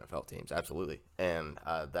lot of NFL teams, absolutely. And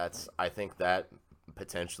I think that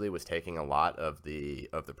potentially was taking a lot of the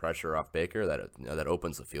pressure off Baker. That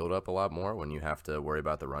opens the field up a lot more when you have to worry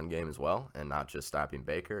about the run game as well, and not just stopping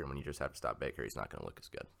Baker. And when you just have to stop Baker, he's not going to look as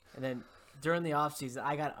good. And then during the offseason,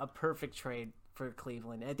 I got a perfect trade for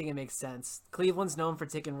Cleveland. I think it makes sense. Cleveland's known for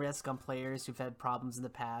taking risks on players who've had problems in the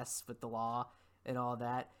past with the law and all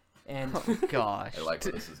that. And Gosh. I like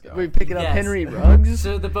where this is going. We're picking up Yes. Henry Ruggs?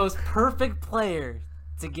 so the most perfect player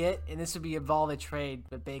to get, and this would be involve a trade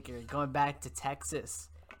with Baker, going back to Texas,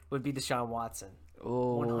 would be Deshaun Watson.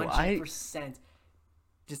 Oh, 100%.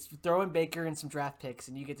 Just throw in Baker and some draft picks,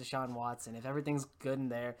 and you get Deshaun Watson. If everything's good in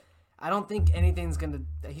there, I don't think anything's going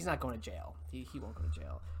to – he's not going to jail. He won't go to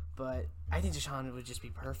jail. But I think Deshaun would just be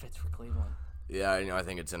perfect for Cleveland. Yeah, I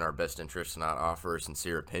think it's in our best interest to not offer a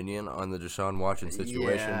sincere opinion on the Deshaun Watson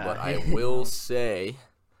situation, Yeah. but I will say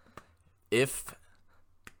if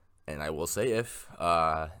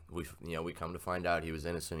we come to find out he was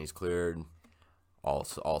innocent, he's cleared,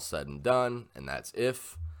 all said and done, and that's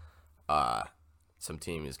if some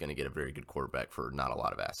team is going to get a very good quarterback for not a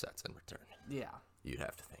lot of assets in return. Yeah. You'd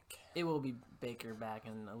have to think. It will be Baker back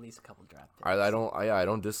in at least a couple draft picks. I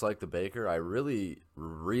don't dislike the Baker. I really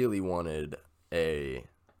wanted a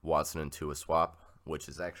Watson and Tua swap. which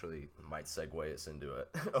is actually might segue us into an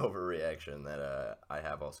overreaction that I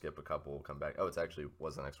have. I'll skip a couple, we'll come back. Oh, it's actually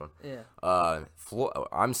was the next one. Yeah.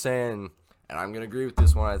 I'm saying, and I'm going to agree with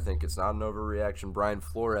this one, I think it's not an overreaction. Brian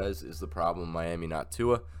Flores is the problem in Miami, not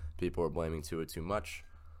Tua. People are blaming Tua too much.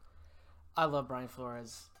 I love Brian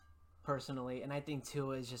Flores personally, and I think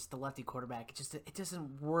Tua is just the lefty quarterback. It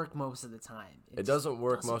doesn't work most of the time. It doesn't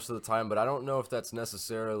work most of the time, but I don't know if that's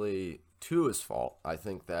necessarily Tua's fault. I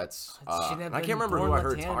think that's I can't remember who I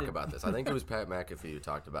heard talk about this. I think it was Pat McAfee who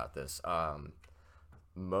talked about this.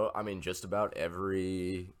 Just about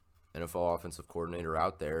every NFL offensive coordinator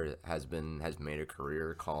out there has made a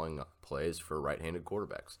career calling plays for right-handed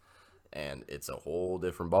quarterbacks. And it's a whole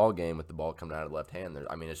different ball game with the ball coming out of the left hand.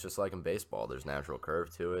 It's just like in baseball. There's natural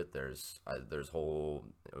curve to it. There's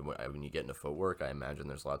when you get into footwork, I imagine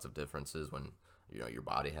there's lots of differences when your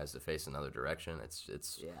body has to face another direction.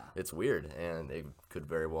 It's weird, and it could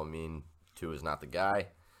very well mean Tua is not the guy,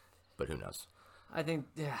 but who knows? I think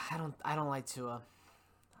I don't like Tua.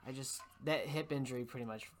 That hip injury pretty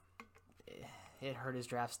much it hurt his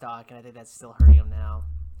draft stock, and I think that's still hurting him now.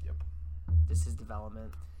 Yep. Just his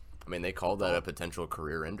development. They called that a potential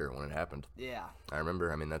career ender when it happened. Yeah, I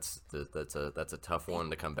remember. That's a tough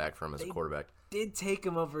one to come back from as a quarterback. Did take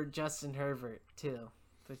him over Justin Herbert too,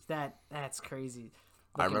 which that's crazy.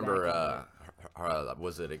 I remember.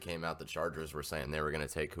 It came out the Chargers were saying they were going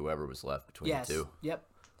to take whoever was left between the two. Yep.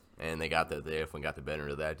 And they definitely got the better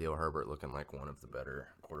of that deal. Herbert looking like one of the better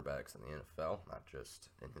quarterbacks in the NFL, not just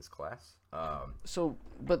in his class.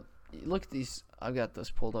 But look at these. I've got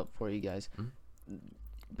this pulled up for you guys. Mm-hmm.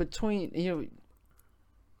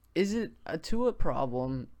 Is it a Tua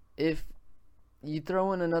problem if you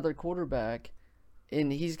throw in another quarterback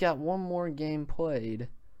and he's got one more game played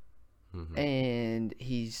mm-hmm. and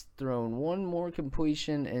he's thrown one more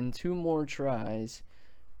completion and two more tries?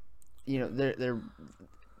 They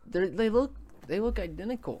look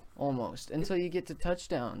identical almost until you get to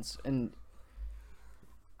touchdowns and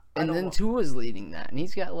then Tua's leading that and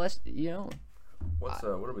he's got less. What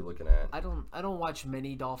are we looking at? I don't watch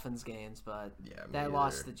many Dolphins games, but that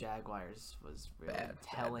loss to the Jaguars was really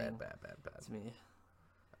telling bad to me.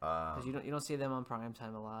 Because you don't see them on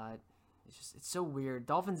primetime a lot. It's so weird.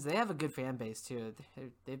 Dolphins, they have a good fan base too.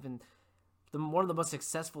 They've been one of the most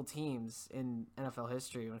successful teams in NFL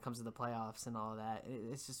history when it comes to the playoffs and all of that.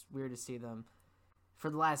 It's just weird to see them for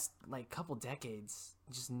the last couple decades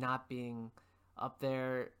just not being up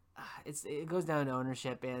there. It goes down to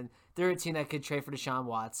ownership, and they're a team that could trade for Deshaun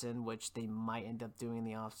Watson, which they might end up doing in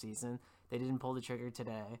the offseason. They didn't pull the trigger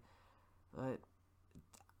today, but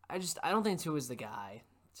I don't think Tua is the guy.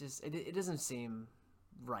 It doesn't seem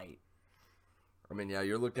right.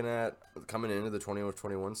 You're looking at coming into the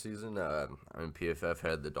 2021 season. PFF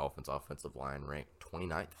had the Dolphins' offensive line ranked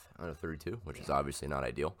 29th out of 32, which is obviously not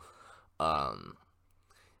ideal.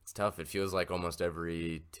 It's tough. It feels like almost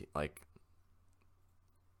every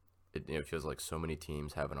It feels like so many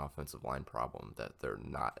teams have an offensive line problem that they're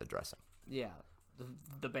not addressing. Yeah,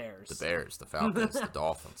 the Bears. The Bears, the Falcons, the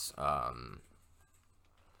Dolphins.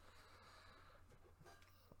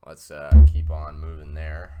 Let's keep on moving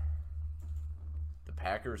there. The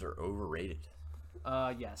Packers are overrated.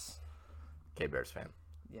 Yes. Okay, Bears fan.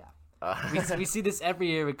 Yeah. We see this every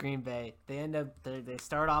year with Green Bay. They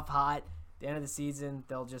start off hot. At the end of the season,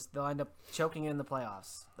 they'll end up choking in the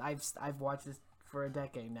playoffs. I've watched this for a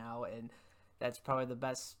decade now, and that's probably the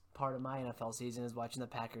best part of my NFL season is watching the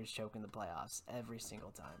Packers choke in the playoffs every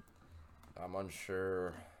single time. I'm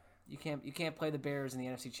unsure. You can't play the Bears in the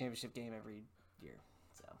NFC Championship game every year.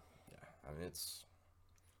 So yeah, it's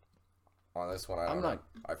on this one.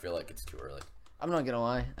 I feel like it's too early. I'm not gonna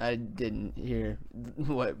lie. I didn't hear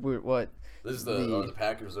what. This is are the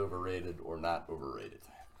Packers overrated or not overrated?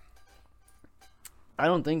 I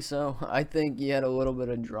don't think so. I think you had a little bit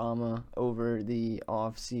of drama over the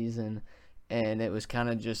off season, and it was kind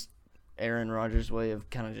of just Aaron Rodgers' way of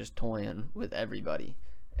kind of just toying with everybody.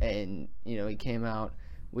 And he came out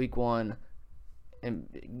week 1,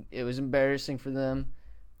 and it was embarrassing for them.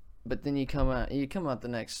 But then you come out the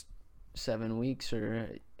next 7 weeks,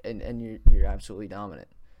 and you're absolutely dominant,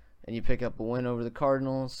 and you pick up a win over the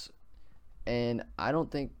Cardinals. And I don't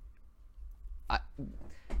think.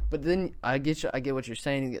 But then I get what you're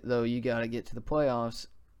saying, though. You got to get to the playoffs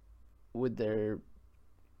with their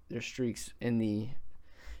streaks in the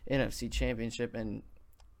NFC Championship, and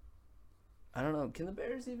I don't know. Can the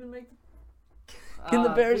Bears even make? Can the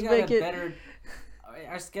Bears make it?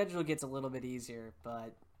 Our schedule gets a little bit easier,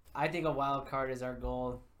 but I think a wild card is our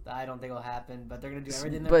goal. I don't think it'll happen, but they're gonna do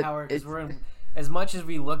everything in their power because as much as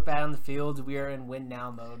we look bad on the field, we are in win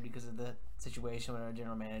now mode because of the situation with our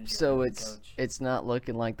general manager. So and coach. it's not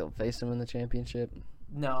looking like they'll face him in the championship.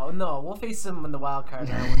 No, we'll face them in the wild card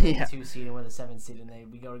round with Yeah. the 2 seed and with the 7 seed,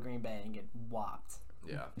 and we go to Green Bay and get whopped.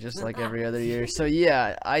 Yeah. Just like every other year. So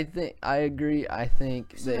yeah, I agree. I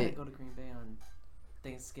think So they gotta go to Green Bay on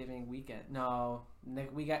Thanksgiving weekend. No,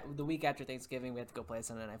 we got the week after Thanksgiving. We have to go play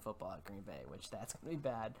Sunday Night Football at Green Bay, which that's gonna be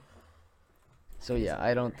bad. So yeah,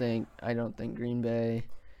 I don't think Green Bay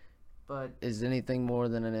But is anything more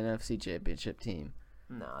than an NFC championship team.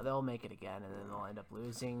 no, they'll make it again, and then they'll end up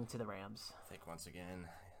losing to the Rams. I think once again,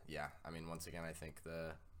 I think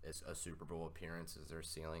it's a Super Bowl appearance is their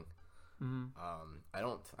ceiling. Mm-hmm. I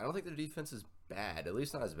don't think their defense is bad. At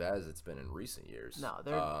least not as bad as it's been in recent years. No,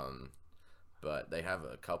 they're but they have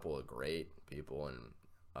a couple of great people and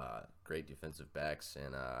great defensive backs,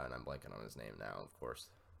 and I'm blanking on his name now, of course.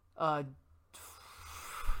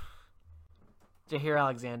 Jair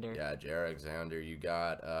Alexander. Yeah, Jair Alexander. You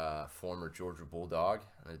got former Georgia Bulldog,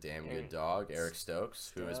 a damn good dog, Eric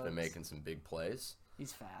Stokes, who has been making some big plays.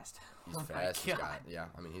 He's fast. He's Oh my fast. He's God.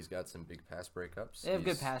 he's got some big pass breakups. They have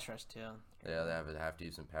good pass rush too. Yeah, they have to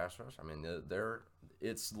use some pass rush. I mean,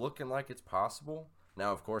 it's looking like it's possible.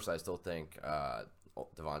 Now, of course, I still think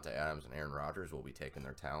Devontae Adams and Aaron Rodgers will be taking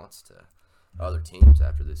their talents to other teams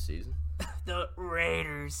after this season. The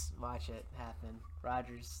Raiders. Watch it happen.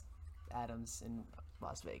 Rodgers, Adams in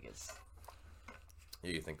Las Vegas.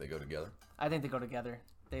 You think they go together? I think they go together.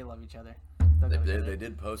 They love each other. They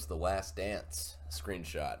did post the Last Dance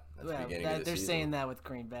screenshot at the beginning of the they're season. saying that with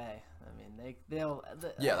Green Bay. I mean, they'll.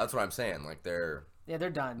 Yeah, that's what I'm saying. Like they're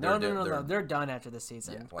done. they're- No. They're done after this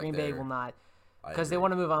season. Yeah, like Green Bay will not, because they agree.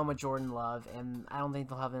 want to move on with Jordan Love, and I don't think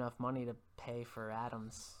they'll have enough money to pay for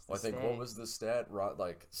Adams. Well, I think what was the stat?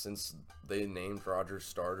 Like since they named Rodgers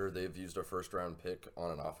starter, they've used a first round pick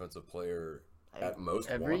on an offensive player at most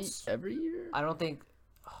once, every year. I don't think.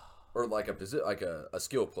 or like a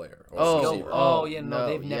skill player. Or Oh, a receiver. No,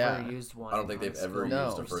 they've never yeah. used one. I don't think they've ever No.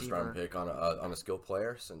 used a first round pick on a skill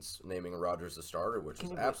player since naming Rodgers the starter, which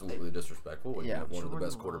is you- absolutely disrespectful when you Yeah. have one of the Jordan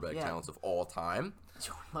best Love, quarterback yeah. talents of all time.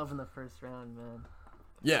 Jordan Love in the first round, man.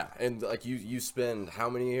 Yeah, and like you spend how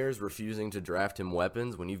many years refusing to draft him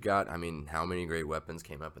weapons when you've got, I mean, how many great weapons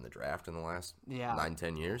came up in the draft in the last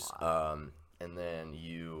 9-10 years? And then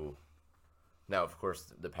now of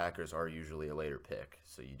course the Packers are usually a later pick,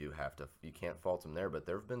 so you can't fault them there, but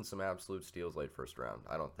there have been some absolute steals late first round.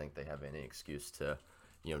 I don't think they have any excuse to,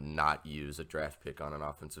 not use a draft pick on an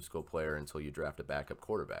offensive skill player until you draft a backup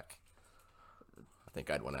quarterback. I think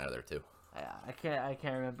I'd want out of there too. Yeah, I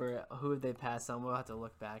can't remember who they passed on. We'll have to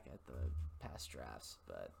look back at the past drafts,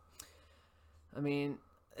 but I mean,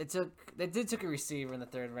 they did take a receiver in the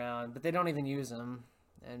third round, but they don't even use him.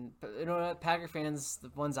 And you know what, Packer fans, the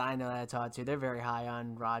ones I know that I talked to, they're very high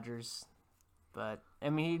on Rodgers. But I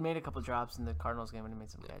mean, he made a couple drops in the Cardinals game when he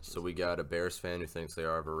made some catches. So we got a Bears fan who thinks they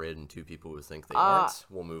are overrated and two people who think they aren't.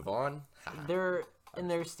 We'll move on. They're in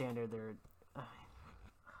their standard. They're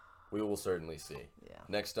We will certainly see. Yeah.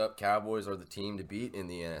 Next up, Cowboys are the team to beat in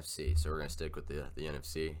the NFC. So we're going to stick with the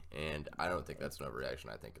NFC. And I don't think that's an overreaction.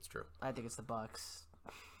 I think it's true. I think it's the Bucks.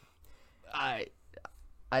 I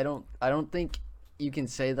don't think you can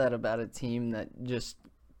say that about a team that just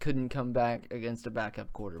couldn't come back against a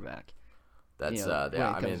backup quarterback. That's when it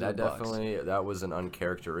I comes mean to that the Bucs. definitely that was an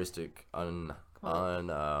uncharacteristic did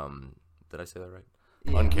I say that right?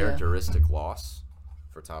 Yeah. Uncharacteristic loss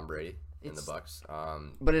for Tom Brady in the It's- Bucks.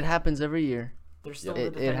 But it happens every year. They're still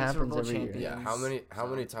It the defending Super happens Bowl every year. champions. Yeah, how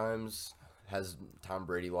many times has Tom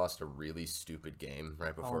Brady lost a really stupid game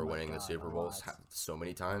right before my winning the God, Super a Bowls? lot. So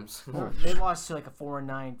many times. They lost to like a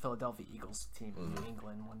 4-9 Philadelphia Eagles team in New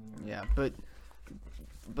England one year. Yeah,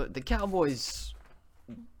 but the Cowboys,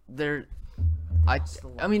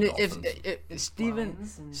 I mean, if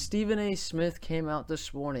Lions and- Stephen A. Smith came out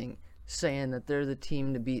this morning saying that they're the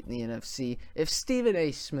team to beat in the NFC, if Stephen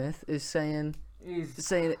A. Smith is saying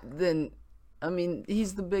it, then I mean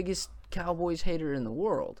he's the biggest Cowboys hater in the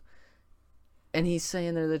world, and he's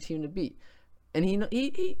saying they're the team to beat, and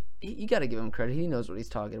he you got to give him credit. He knows what he's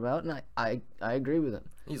talking about, and I agree with him.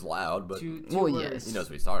 He's loud, but Two Well, words. yes. he knows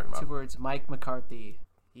what he's talking Two about. words. Mike McCarthy.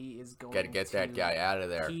 He is going Got to get that guy out of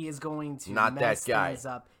there. He is going to Not mess that guy. things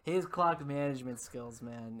up. His clock management skills,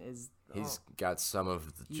 man, is He's got some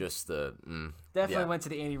of just the definitely yeah. went to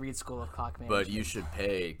the Andy Reid School of Clock Management. But you should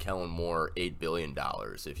pay Kellen Moore $8 billion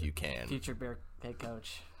if you can. Future Bear head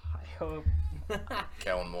coach. I hope.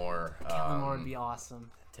 Kellen Moore, Kellen Moore would be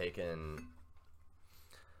awesome. taking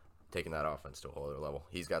that offense to a whole other level.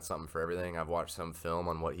 He's got something for everything. I've watched some film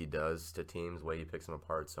on what he does to teams, the way he picks them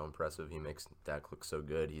apart. So impressive. He makes Dak look so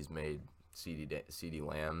good. He's made CeeDee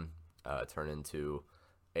Lamb turn into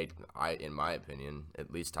in my opinion,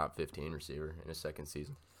 at least top 15 receiver in his second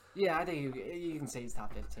season. Yeah, I think you can say he's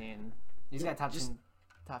top 15. He's got top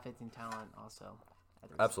 15 talent also.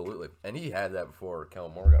 Absolutely. And he had that before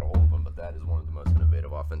Kellen Moore got a hold of him, but that is one of the most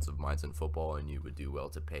innovative offensive minds in football, and you would do well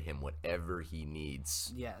to pay him whatever he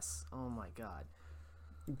needs. Yes. Oh, my God.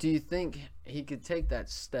 Do you think he could take that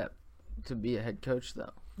step to be a head coach,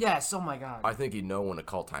 though? Yes. Oh, my God. I think he'd know when to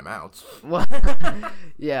call timeouts. Well,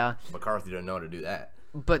 yeah. McCarthy didn't know how to do that.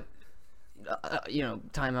 But,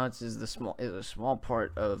 timeouts is a small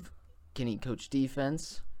part of, can he coach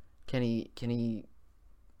defense? Can he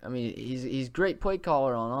I mean, he's great play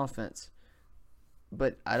caller on offense,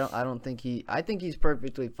 but I think he's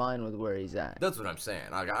perfectly fine with where he's at. That's what I'm saying.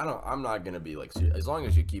 I'm not gonna be like, as long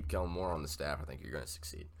as you keep Kellen Moore on the staff, I think you're gonna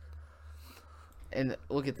succeed. And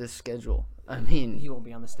look at this schedule. I mean, he won't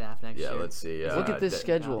be on the staff next year. Yeah, let's see. Look at this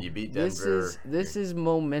schedule. You beat Denver. This is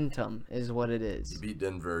momentum, is what it is. You beat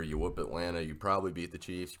Denver. You whoop Atlanta. You probably beat the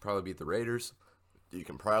Chiefs. You probably beat the Raiders. You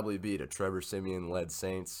can probably beat a Trevor Siemian-led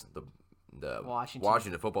Saints. The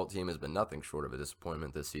Washington football team has been nothing short of a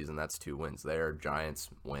disappointment this season. That's 2 wins there. Giants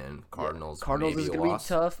win. Cardinals is going to be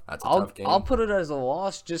tough. That's a tough game. I'll put it as a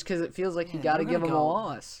loss just because it feels like you got to give them a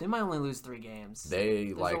loss. They might only lose 3 games.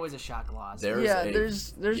 There's always a shock loss.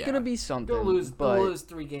 There's going to be something. They'll lose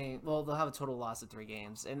 3 games. Well, they'll have a total loss of 3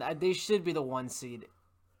 games, and they should be the 1 seed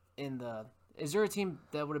in the. Is there a team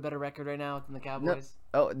that would have a better record right now than the Cowboys?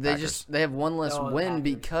 No. Oh, they have one less win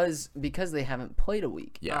because they haven't played a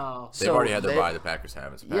week. Yeah, they've already had their bye. The Packers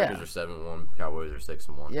haven't. The Packers are 7-1. Cowboys are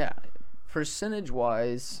 6-1. Yeah, percentage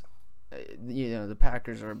wise, the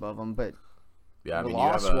Packers are above them, but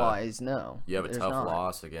loss wise, no. You have a tough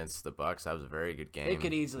loss against the Bucs. That was a very good game. They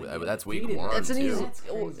could easily. That's week 1. That's an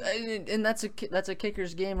easy. And that's a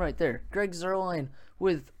kicker's game right there. Greg Zuerlein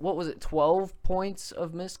with 12 points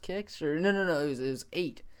of missed kicks, or no, it was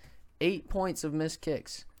 8. 8 points of missed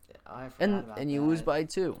kicks. And you lose by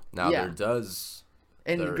 2. Now there does.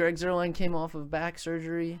 And Greg Zuerlein came off of back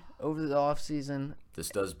surgery over the offseason. This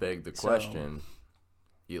does beg the question.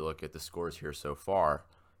 You look at the scores here so far.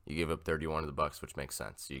 You give up 31 to the Bucs, which makes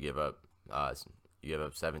sense. You give up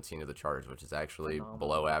 17 to the Chargers, which is actually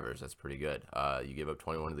below average. That's pretty good. You give up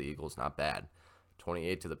 21 to the Eagles, not bad.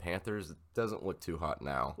 28 to the Panthers. It doesn't look too hot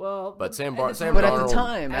now. Well, but Sam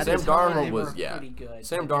Darnold was pretty good.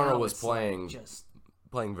 Sam Darnold was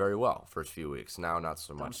playing very well first few weeks. Now not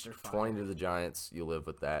so much. 20 to the Giants. You live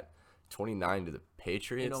with that. 29 to the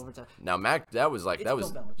Patriots. Now Mac, that was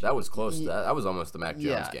close. That was almost the Mac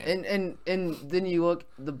Jones game. And then you look,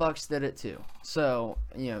 the Bucs did it too. So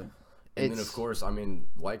and then of course, I mean,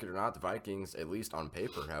 like it or not, the Vikings, at least on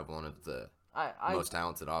paper, have one of the most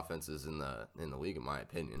talented offenses in the league, in my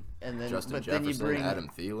opinion. And then Justin Jefferson, Adam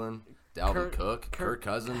Thielen, Dalvin Cook, Kirk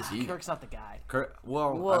Cousins. Kirk's not the guy. I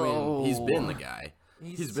mean, he's been the guy.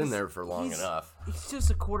 He's been there for long enough. He's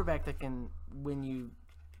just a quarterback that can win you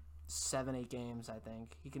 7-8 games. I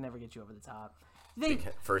think he can never get you over the top.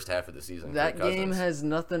 First half of the season. That game has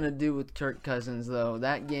nothing to do with Kirk Cousins, though.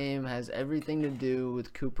 That game has everything to do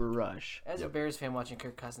with Cooper Rush. As a Bears fan watching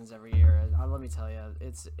Kirk Cousins every year, let me tell you,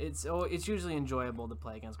 it's usually enjoyable to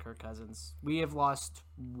play against Kirk Cousins. We have lost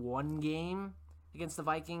 1 game against the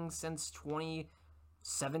Vikings since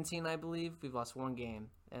 2017, I believe. We've lost 1 game,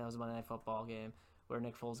 and it was a Monday Night Football game where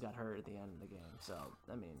Nick Foles got hurt at the end of the game. So,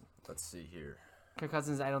 I mean, let's see here. Kirk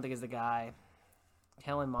Cousins, I don't think, is the guy.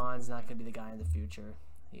 Kellen Mond's not going to be the guy in the future.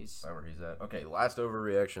 He's where he's at. Okay, last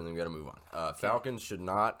overreaction, then we got to move on. Falcons should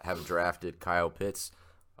not have drafted Kyle Pitts.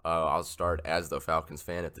 I'll start as the Falcons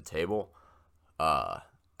fan at the table.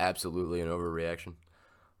 Absolutely an overreaction.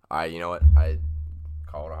 You know what? I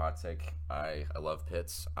call it a hot take. I love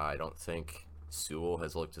Pitts. I don't think Sewell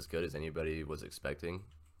has looked as good as anybody was expecting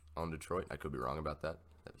on Detroit. I could be wrong about that.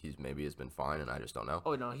 Maybe has been fine, and I just don't know.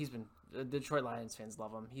 Oh, no, he's been – Detroit Lions fans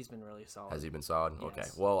love him. He's been really solid. Has he been solid? Yes. Okay.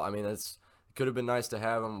 Well, I mean, it could have been nice to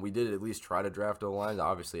have him. We did at least try to draft O-line.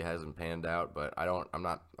 Obviously, it hasn't panned out, but I'm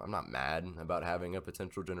not mad about having a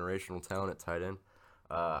potential generational talent at tight end.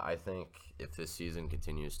 I think if this season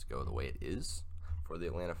continues to go the way it is for the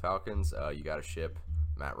Atlanta Falcons, you got to ship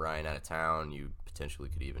Matt Ryan out of town. You potentially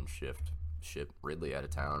could even ship Ridley out of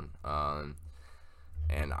town.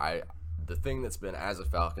 And the thing that's been, as a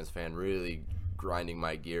Falcons fan, really grinding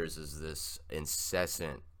my gears is this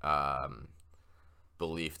incessant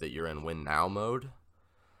belief that you're in win now mode,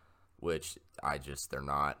 which they're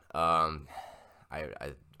not. I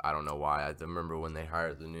don't know why. I remember when they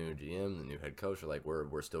hired the new GM, the new head coach, they're like,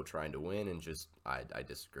 we're still trying to win, and I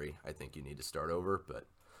disagree. I think you need to start over, but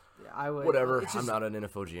I would. Whatever. It's I'm just, not an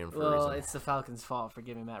NFL GM for a well, reason. it's the Falcons' fault for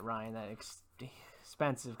giving Matt Ryan that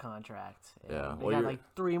expensive contract. And Yeah, they well, got like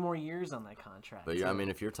 3 more years on that contract. But I mean,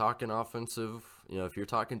 if you're talking offensive, if you're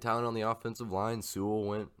talking talent on the offensive line, Sewell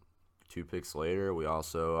went 2 picks later. We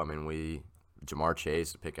also, Jamar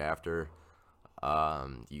Chase, a pick after.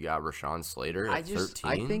 You got Rashawn Slater at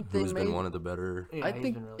 13, I think who's been one of the better. Yeah, I he's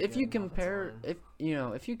think been really if good you on the compare, offensive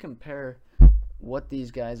line. if you compare what these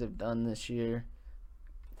guys have done this year,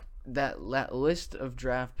 that list of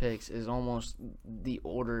draft picks is almost the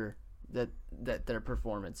order that their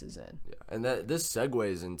performance is in. Yeah, and this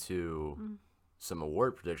segues into some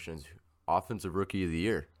award predictions. Offensive Rookie of the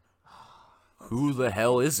Year. Who the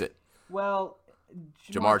hell is it? Well,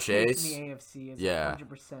 Jamar Chase? in the AFC has Yeah.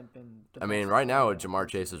 100% been. Right now Jamar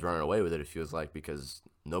Chase is running away with it. It feels like because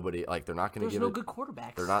nobody they're not going to There's give no it. good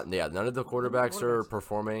quarterbacks. They're not. Yeah, none of the quarterbacks are quarterbacks.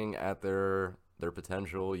 performing at their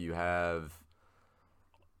potential. You have.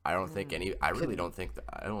 I don't think any. I really don't think.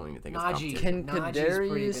 I don't even think it's Najee. competition. Can Najee's pretty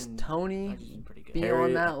Kadarius been- Tony Najee's been pretty good. be Harry-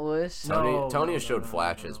 on that list? Tony No, has showed no,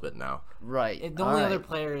 flashes, no. but no. Right. The only All other right.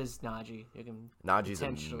 player is Najee. You can Najee's a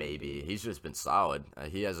potentially maybe. He's just been solid.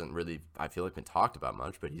 He hasn't really, I feel like, been talked about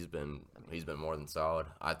much, but he's been more than solid.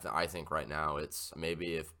 I think right now it's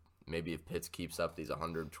maybe if Pitts keeps up these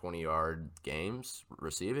 120-yard games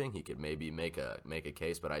receiving, he could maybe make a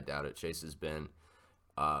case, but I doubt it. Chase has been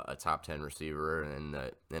a top 10 receiver in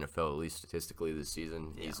the NFL, at least statistically this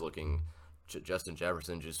season. Yeah. He's looking. Justin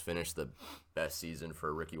Jefferson just finished the best season for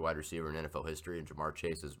a rookie wide receiver in NFL history, and Jamar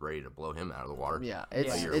Chase is ready to blow him out of the water. Yeah,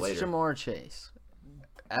 it's later. Jamar Chase.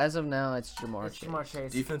 As of now, it's Jamar It's Chase. Jamar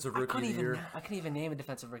Chase. Defensive Rookie of the Year. I couldn't even name a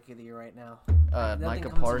defensive rookie of the year right now. Micah comes to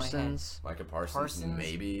my Parsons. Micah Parsons,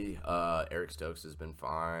 maybe. Eric Stokes has been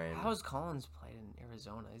fine. How's Collins played in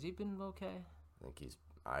Arizona? Has he been okay?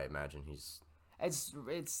 I imagine he's.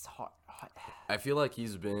 It's hard. I feel like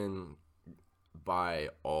he's been, by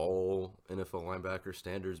all NFL linebacker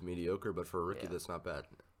standards, mediocre. But for a rookie, that's not bad,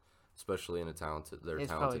 especially in a talented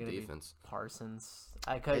defense. Parsons,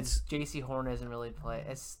 because J.C. Horn hasn't really played.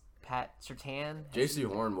 It's Pat Surtain. J.C.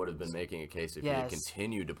 Horn would have been making a case if he had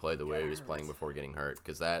continued to play the way he was playing before getting hurt,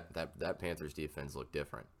 because that Panthers defense looked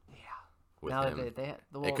different. Yeah. With now him.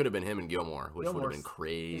 It could have been him and Gilmore, which would have been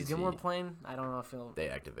crazy. Is Gilmore playing? I don't know if he'll. They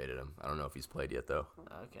activated him. I don't know if he's played yet though.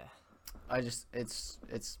 Okay.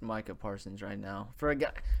 It's Micah Parsons right now for a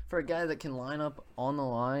guy that can line up on the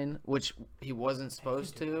line, which he wasn't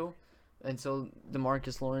supposed to, until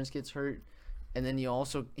DeMarcus Lawrence gets hurt, and then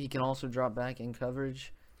he can also drop back in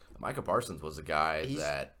coverage. Micah Parsons was a guy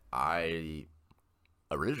that I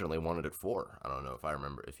originally wanted at 4. I don't know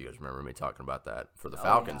if you guys remember me talking about that. For the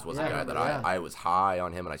Falcons was a guy that I was high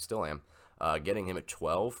on him, and I still am. Getting him at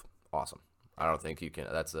 12, awesome. I don't think you can.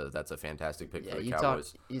 That's a fantastic pick for the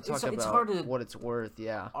Cowboys. You talk it's about hard to what it's worth.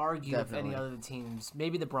 Yeah, argue definitely. with any other teams.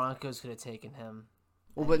 Maybe the Broncos could have taken him.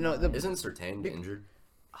 Well, but no, Isn't Surtain injured?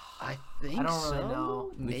 I think I don't really so.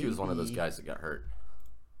 know. I think he was one of those guys that got hurt.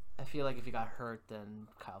 I feel like if he got hurt, then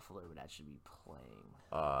Kyle Fuller would actually be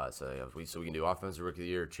playing. So we can do offensive rookie of the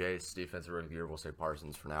year, Chase. Defensive rookie of the year, we'll say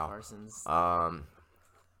Parsons for now. Parsons.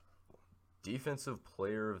 Defensive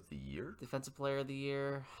player of the year. Defensive player of the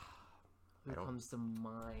year. Who comes to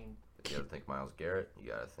mind? You gotta think Myles Garrett. You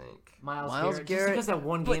gotta think Miles Garrett. Just because that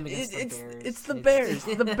one game against the Bears. It's the Bears.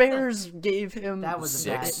 The Bears gave him that was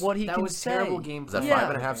what he that can was say. terrible game. Is that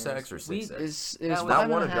Yeah. 5.5 sacks or 6 sacks? It was Not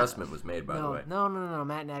one 5.5. adjustment was made, by the way. No.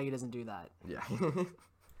 Matt Nagy doesn't do that. Yeah.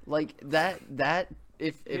 Like that.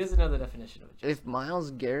 If He doesn't know the definition of adjustment. if Myles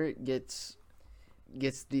Garrett gets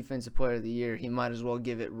defensive player of the year, he might as well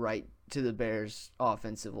give it right to the Bears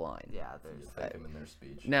offensive line. Yeah, there's Thank him in their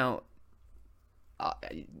speech. Now,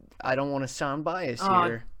 I don't want to sound biased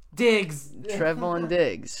here. Diggs. Trevon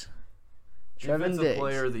Diggs. Defensive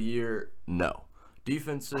player of the year, no.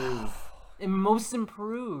 Defensive. And most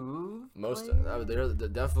improved. There's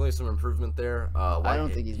definitely some improvement there. I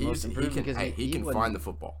don't think he's most improved because he can wouldn't- find the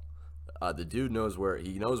football. The dude knows where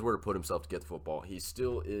to put himself to get the football. He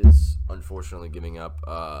still is unfortunately giving up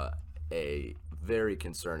a very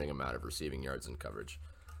concerning amount of receiving yards in coverage.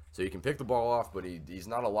 So you can pick the ball off, but he's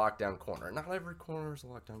not a lockdown corner. Not every corner is a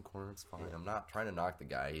lockdown corner. It's fine. I'm not trying to knock the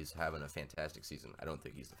guy. He's having a fantastic season. I don't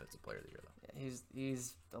think he's defensive player of the year though.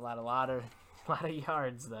 He's a lot of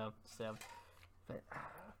yards though. So,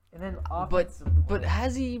 and then but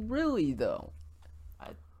has he really though?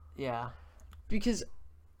 Yeah. Because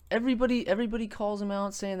everybody calls him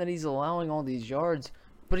out saying that he's allowing all these yards,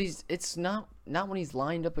 but it's not when he's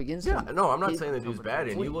lined up against him. Yeah, no, I'm not saying that he's bad.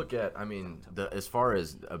 And you look at, as far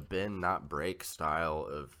as a bend not break style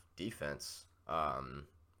of defense,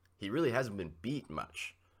 he really hasn't been beat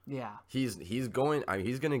much. Yeah. He's going. I mean,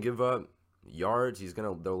 he's going to give up yards.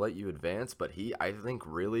 They'll let you advance, but I think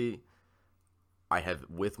really, I have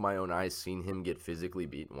with my own eyes seen him get physically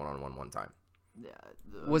beat one time. Yeah.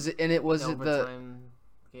 Was it the overtime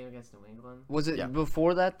game against New England? Was it Yeah.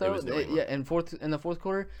 before that though? It was New England. In the fourth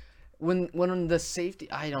quarter, when the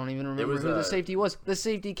safety, I don't even remember who the safety was. The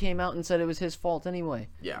safety came out and said it was his fault anyway.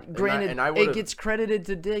 Yeah. Granted, I it gets credited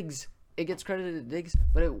to Diggs.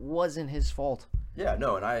 But it wasn't his fault. Yeah,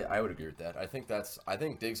 no, and I would agree with that. I think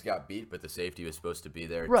Diggs got beat, but the safety was supposed to be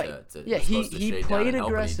there. Right. Yeah, he played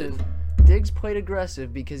aggressive. Diggs played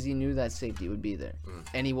aggressive because he knew that safety would be there,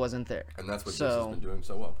 and he wasn't there. And that's what Diggs has been doing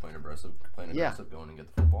so well, playing aggressive, going and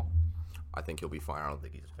get the football. I think he'll be fine. I don't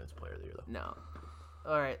think he's defensive player of the year though. No.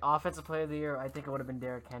 All right, offensive player of the year. I think it would have been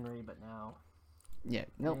Derrick Henry, but now. Yeah,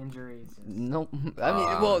 no Injuries. Nope. I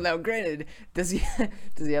mean, well, now granted, does he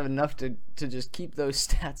have enough to just keep those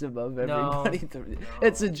stats above everybody? No.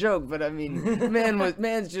 It's a joke, but I mean,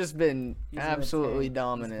 man's just been absolutely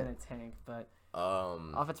dominant. He's been a tank, but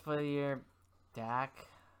offensive player of the year, Dak.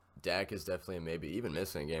 Dak is definitely a maybe. Even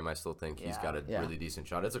missing a game, I still think he's got a really decent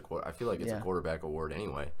shot. I feel like it's a quarterback award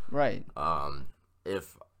anyway. Right.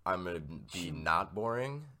 If I'm gonna be not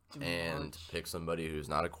boring and pick somebody who's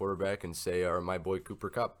not a quarterback and say, my boy Cooper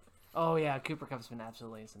Kupp. Oh yeah, Cooper Kupp's been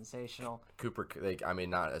absolutely sensational.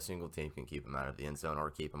 Not a single team can keep him out of the end zone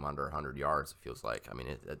or keep him under 100 yards. It feels like. I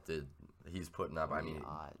mean, he's putting up. I mean,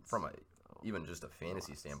 from even just a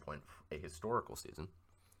fantasy standpoint, a historical season.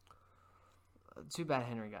 Too bad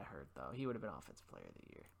Henry got hurt though. He would have been offensive player of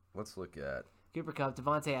the year. Let's look at Cooper Kupp,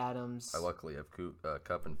 Devontae Adams. I luckily have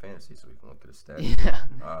Kupp in fantasy, so we can look at his stats.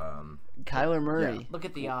 Yeah. Kyler Murray. Yeah. Look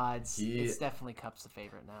at the odds. It's definitely Kupp's the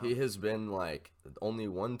favorite now. He has been only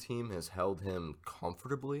one team has held him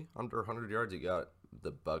comfortably under 100 yards.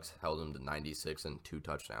 The Bucks held him to 96 and 2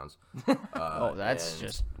 touchdowns. That's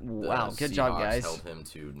just wow. Good job, guys. Held him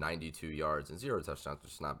to 92 yards and 0 touchdowns,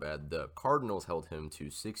 which is not bad. The Cardinals held him to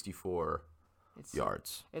 64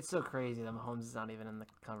 yards. It's so crazy that Mahomes is not even in the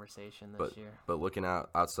conversation this year. But looking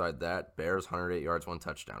outside that, Bears 108 yards, 1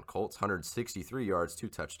 touchdown. Colts 163 yards, 2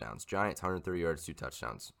 touchdowns. Giants 130 yards, 2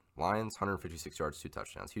 touchdowns. Lions 156 yards, 2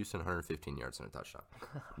 touchdowns. Houston 115 yards and a touchdown.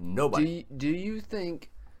 Nobody. Do you think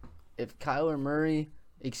if Kyler Murray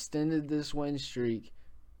extended this win streak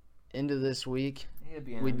into this week,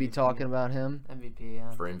 we'd be talking about him? MVP,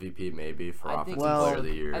 yeah. For MVP, maybe. For offensive player of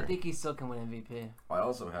the year. I think he still can win MVP. I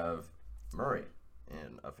also have Murray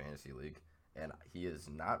in a fantasy league, and he has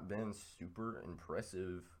not been super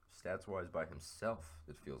impressive stats-wise by himself,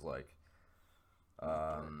 it feels like.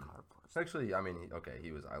 Actually, I mean,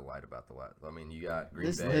 he was. I lied about the last. I mean, you got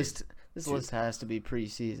Green Bay. This list has to be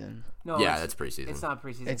preseason. No, that's preseason. It's not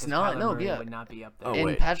preseason. It's not. No, Murray would not be up there.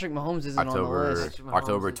 And Patrick Mahomes isn't on the list.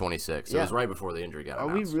 October 26th. It was right before the injury got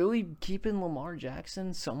announced. Are we really keeping Lamar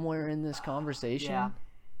Jackson somewhere in this conversation? Yeah.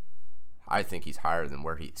 I think he's higher than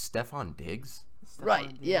Stephon Diggs.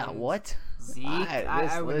 Right, yeah, what? Zeke?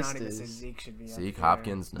 I would not even say Zeke should be Zeke,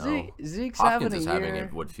 Hopkins, no. Zeke's Hopkins having is a year, having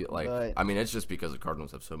it would feel like, but... I mean, it's just because the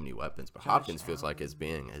Cardinals have so many weapons, but Hopkins feels like is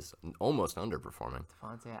almost underperforming.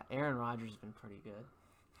 Aaron Rodgers has been pretty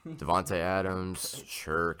good. Devontae Adams,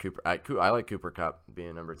 sure. I like Cooper Kupp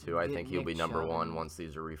being number 2. I think he'll be number 1 once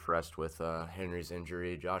these are refreshed with Henry's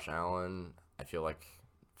injury. Josh Allen, I feel like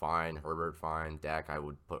fine. Herbert, fine. Dak, I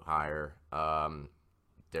would put higher.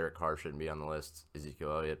 Derek Carr shouldn't be on the list. Ezekiel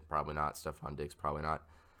Elliott, probably not. Stephon Diggs, probably not.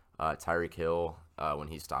 Tyreek Hill, when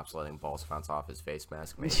he stops letting balls bounce off his face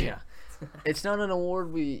mask, maybe. Yeah. It's not an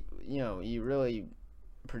award you really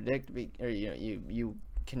predict, or you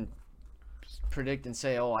can predict and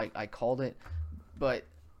say, oh, I called it. But,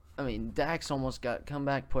 I mean, Dak's almost got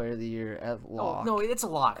comeback player of the year at lock. Oh, no, it's a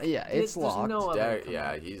lock. Yeah, it's locked. No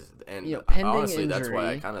Dak, he's pending honestly, injury. That's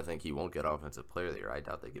why I kind of think he won't get offensive player of the year. I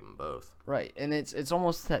doubt they give him both. Right, and it's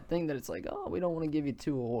almost that thing that it's like, oh, we don't want to give you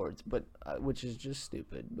 2 awards, but which is just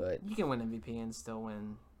stupid. But you can win MVP and still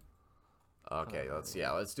win. Okay,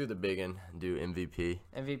 let's do the big one. Do MVP.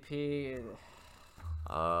 MVP.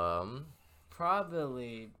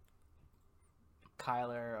 Probably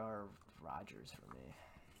Kyler or Rodgers for me.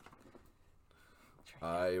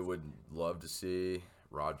 I would love to see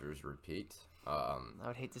Rodgers repeat. I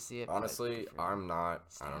would hate to see it. Honestly, I'm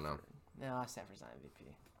not. Stafford. I don't know. No, Stafford's not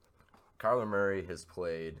MVP. Kyler Murray has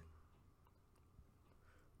played.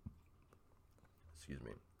 Excuse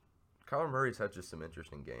me. Kyler Murray's had just some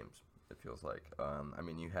interesting games. It feels like. I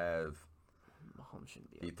mean, you have. Mahomes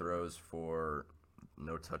shouldn't be. He throws for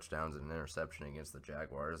no touchdowns and an interception against the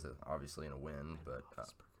Jaguars. Obviously in a win, but.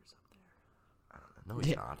 Roethlisberger's up there. I don't know. No,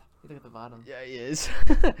 he's not. You look at the bottom. Yeah, he is.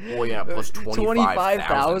 Well, yeah, plus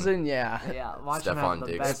 25,000. Yeah. Yeah, watch him have Stephon the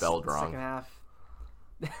Diggs best spelled wrong. second half.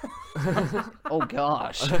 Oh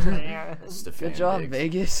gosh. Stephon Good job, Diggs.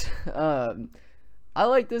 Vegas. I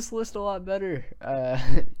like this list a lot better.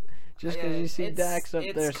 Just because you see Dak's up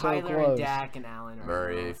there so Kyler close. and Dak and Allen. Right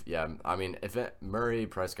Murray, now. yeah. I mean, Murray,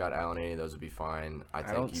 Prescott, Allen, any of those would be fine. I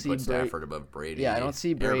don't think you see put Stafford above Brady. Yeah, I don't see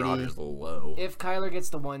Aaron Brady. Rodgers a little low. If Kyler gets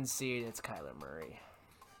the 1 seed, it's Kyler Murray.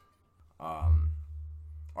 All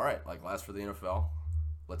right, like last for the NFL.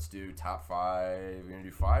 Let's do top 5. You're going to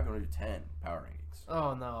do 5? You're going to do 10 power rankings.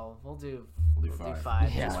 Oh no, we'll do We'll do 5.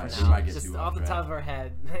 5. Yeah. just We for might now. get Just too off off the track. top of our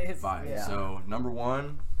head. 5. Yeah. So, number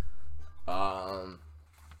 1,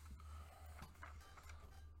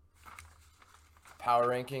 power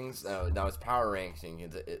rankings. Now it's power ranking.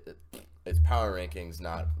 It's power rankings,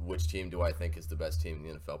 not which team do I think is the best team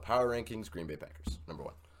in the NFL. Power rankings, Green Bay Packers, number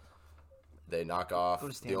 1. They knock off Go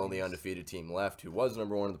to the only standings. undefeated team left, who was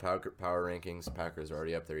number 1 in the power rankings. Packers are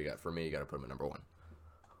already up there. You got to put them at number 1.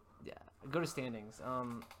 Yeah, go to standings.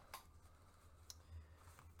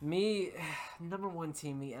 Me, number 1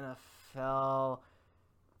 team in the NFL,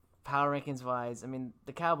 power rankings wise. I mean,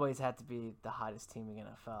 the Cowboys had to be the hottest team in the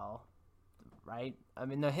NFL, right? I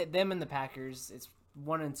mean, them and the Packers. It's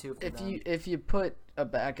 1 and 2 for them. If you put a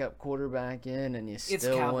backup quarterback in and you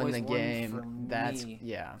still Cowboys win the 1 game, for that's me.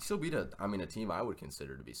 yeah. Still beat a team I would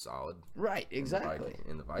consider to be solid. Right, exactly.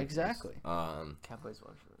 In the Vikings. Exactly. Cowboys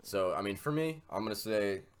 1 for me. So, I mean, for me, I'm going to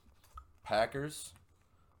say Packers,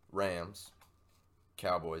 Rams,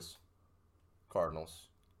 Cowboys, Cardinals,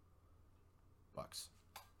 Bucks.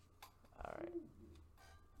 All right.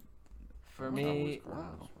 For me,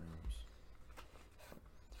 Cardinals, Rams.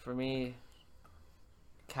 For me,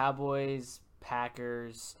 Cowboys,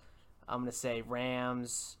 Packers, I'm going to say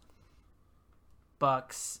Rams,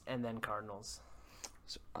 Bucks, and then Cardinals.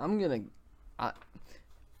 So I'm gonna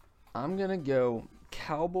go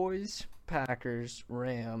Cowboys, Packers,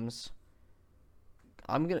 Rams.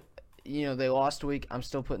 They lost a week. I'm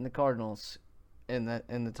still putting the Cardinals in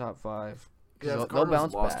the top 5. Yeah, They'll if Cardinals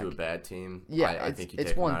bounce lost back. to a bad team, Yeah, I think you it's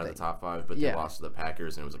take them one out of the thing. top 5, but they Yeah. lost to the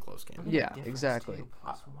Packers, and it was a close game. Yeah, Difference, exactly. too,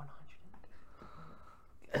 plus 100.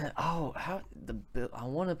 I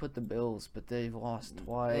want to put the Bills, but they've lost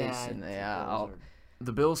twice, and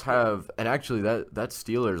The Bills have, and actually that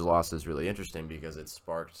Steelers loss is really interesting because it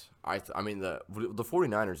sparked. I mean the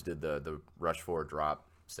 49ers did the rush for drop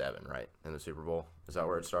 7 right in the Super Bowl. Is that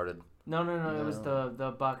where it started? No. It was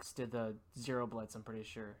the Bucks did the 0 blitz. I'm pretty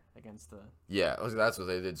sure against the. Yeah, that's what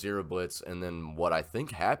they did, 0 blitz, and then what I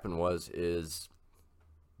think happened is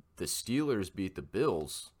the Steelers beat the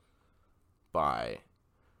Bills by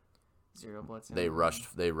 0 blitz. they rushed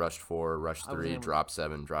 4, rushed I was 3, in- dropped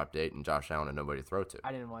 7, dropped 8, and Josh Allen had nobody to throw to.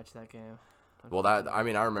 I didn't watch that game. Well, I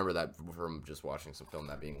remember that from just watching some film,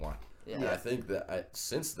 that being one. Yeah. And I think that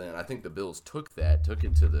since then, I think the Bills took it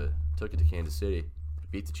to Kansas City,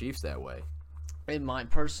 beat the Chiefs that way. In my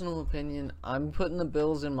personal opinion, I'm putting the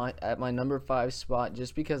Bills at my number 5 spot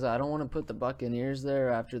just because I don't want to put the Buccaneers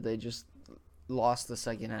there after they just lost the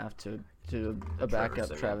second half to a backup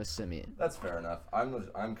Simeon. Travis Simeon. That's fair enough.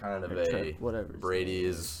 I'm kind of whatever. Brady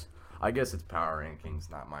is. I guess it's power rankings,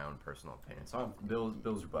 not my own personal opinion. So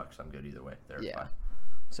Bills or Bucks, I'm good either way. They're Yeah. fine.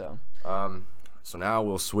 So So now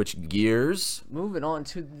we'll switch gears. moving on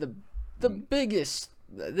to the biggest.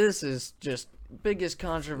 This is just biggest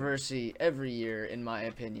controversy every year, in my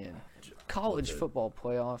opinion. College football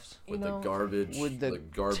playoffs. With the garbage, with the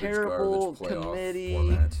garbage terrible playoff committee,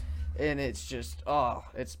 format. and it's just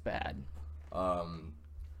it's bad.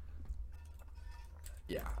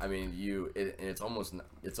 Yeah, I mean, it's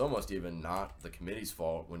almost even not the committee's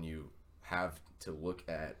fault when you have to look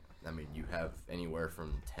at. I mean, you have anywhere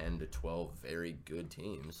from 10 to 12 very good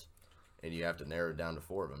teams, and you have to narrow it down to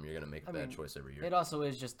 4 of them. You're gonna make a bad choice every year. It also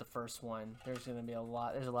is just the first one. There's gonna be a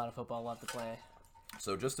lot of football left to play.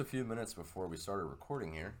 So just a few minutes before we started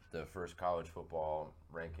recording here, the first college football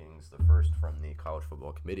rankings, the first from the College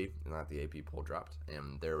Football Committee, not the AP poll, dropped,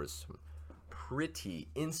 and there was some pretty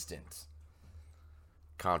instant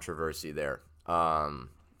controversy there.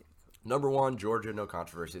 Number 1, Georgia, no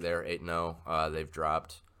controversy there, 8-0. They've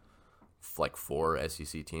dropped like 4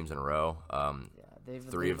 SEC teams in a row. They've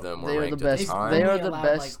 3 of them They were are the ranked best. at the time. They are only the allowed,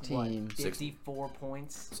 best like, what, team. 54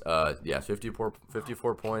 points.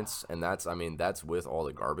 54 points, and that's with all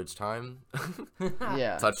the garbage time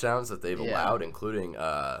Yeah. touchdowns that they've Yeah. allowed, including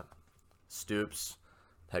Stoops,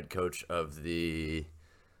 head coach of the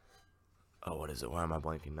what is it? Why am I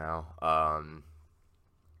blanking now?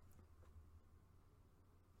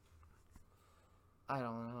 I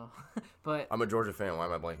don't know, but I'm a Georgia fan. Why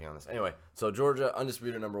am I blanking on this? Anyway, so Georgia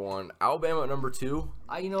undisputed number 1, Alabama at number 2.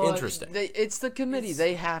 you know what? Interesting. It's the committee.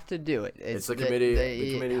 They have to do it. It's the committee.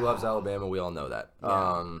 The committee loves Alabama. We all know that.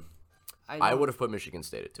 Yeah. I would have put Michigan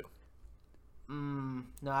State at 2.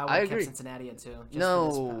 No, I would I have agree. kept Cincinnati at 2.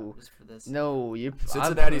 No. For this. No,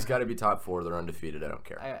 Cincinnati's got to be top 4. They're undefeated. I don't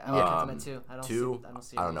care. I would have kept them at 2.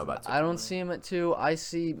 I don't know about 2. I don't see them at 2. I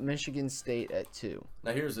see Michigan State at 2.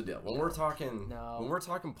 Now here's the deal. When we're talking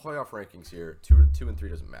playoff rankings here, 2 and 3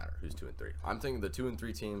 doesn't matter. Who's 2 and 3? I'm thinking the 2 and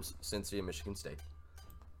 3 teams, Cincy and Michigan State.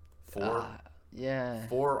 4. Yeah.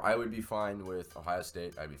 4, I would be fine with Ohio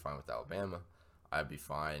State. I'd be fine with Alabama. I'd be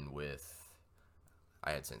fine with.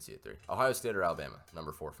 I had Cincy at 3. Ohio State or Alabama,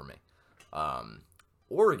 number 4 for me.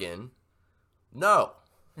 Oregon, no.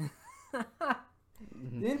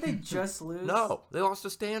 Didn't they just lose? No, they lost to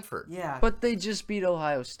Stanford. Yeah. But they just beat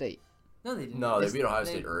Ohio State. No, they didn't. No, they beat Ohio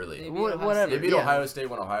State early. Whatever. They beat Yeah. Ohio State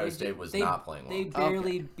when Ohio State was not playing well. They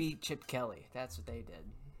barely beat Chip Kelly. That's what they did.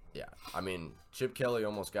 Yeah, I mean, Chip Kelly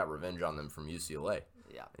almost got revenge on them from UCLA.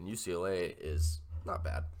 Yeah. And UCLA is not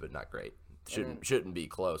bad, but not great. Shouldn't be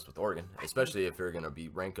close with Oregon, especially if you're going to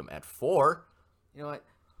rank them at 4. You know what?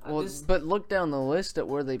 Well, but look down the list at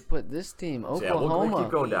where they put this team. Oklahoma. So we'll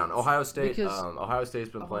keep going down. Ohio State. Because- Ohio State's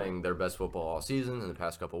been playing their best football all season in the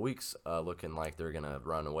past couple of weeks, looking like they're going to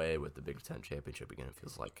run away with the Big Ten championship again. It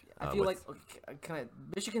feels like. I feel like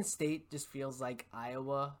Michigan State just feels like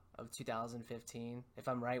Iowa of 2015. If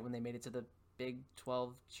I'm right, when they made it to the Big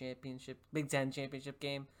 12 championship, Big 10 championship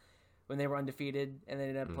game, when they were undefeated and they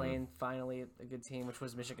ended up playing finally a good team, which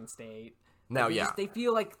was Michigan State. Now, They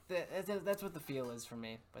feel like that's what the feel is for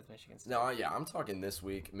me with Michigan State. No, yeah, I'm talking this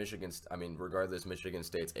week. Regardless, Michigan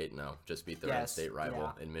State's 8-0. Just beat their in-state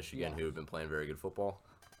rival in Michigan, who have been playing very good football.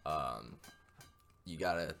 You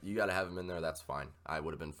gotta have them in there. That's fine. I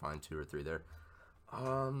would have been fine 2 or 3 there.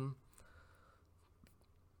 I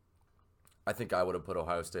think I would have put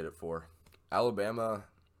Ohio State at 4. Alabama's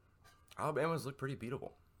looked pretty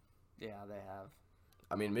beatable. Yeah, they have.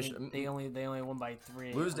 I mean, They only won by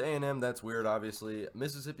 3. Lose to A&M, that's weird, obviously.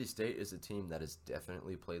 Mississippi State is a team that has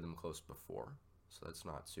definitely played them close before, so that's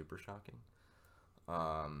not super shocking.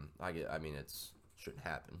 It shouldn't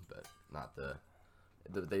happen, but not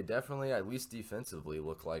they definitely, at least defensively,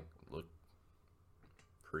 look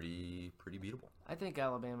pretty beatable. I think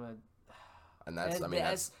Alabama. And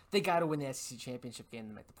they got to win the SEC championship game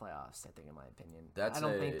to make the playoffs. I think, in my opinion, I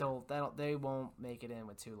don't think they won't make it in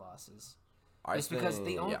with 2 losses. Because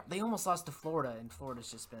they almost lost to Florida, and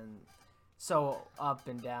Florida's just been so up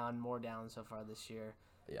and down, more down so far this year.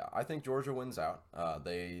 Yeah, I think Georgia wins out.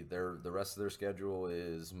 The rest of their schedule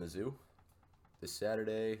is Mizzou this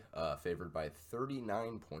Saturday, favored by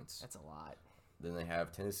 39 points. That's a lot. Then they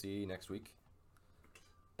have Tennessee next week,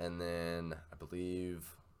 and then I believe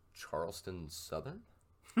Charleston Southern,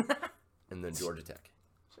 and then Georgia Tech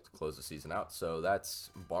to close the season out. So that's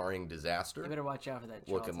barring disaster. You better watch out for that.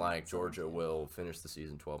 Looking like Georgia will finish the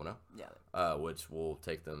season 12-0. Yeah. Which will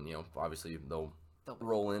take them, obviously they'll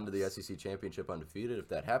roll into the SEC championship undefeated if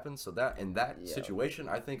that happens. So that in that situation,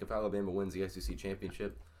 I think if Alabama wins the SEC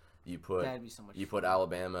championship, you put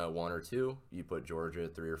Alabama at 1 or 2, you put Georgia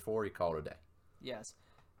at 3 or 4, you call it a day. Yes.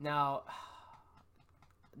 Now,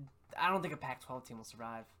 I don't think a Pac-12 team will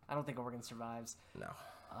survive. I don't think Oregon survives. No.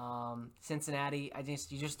 Cincinnati,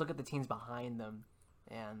 you just look at the teams behind them,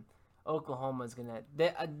 and Oklahoma's gonna.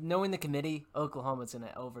 Knowing the committee, Oklahoma's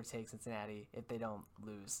gonna overtake Cincinnati if they don't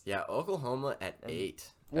lose. Yeah, Oklahoma at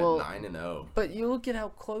 8, at 9-0. But you look at how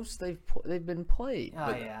close they've been played.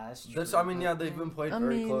 Oh yeah, that's true. They've been played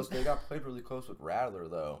very close. They got played really close with Rattler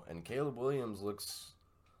though, and Caleb Williams looks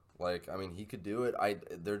like he could do it.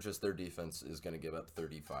 Their defense is gonna give up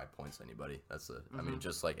 35 points to anybody. That's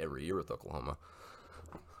just like every year with Oklahoma.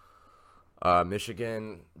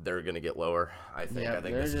 Michigan, they're going to get lower, I think. Yeah, I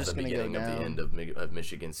think this is the beginning of the end of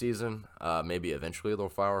Michigan season. Maybe eventually they'll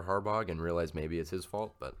fire Harbaugh and realize maybe it's his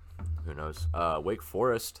fault, but who knows. Wake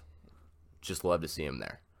Forest, just love to see him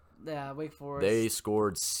there. Yeah, Wake Forest. They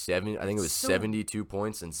scored 72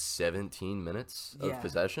 points in 17 minutes of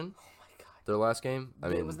possession. Oh my god. Their last game.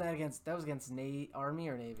 Was that against Army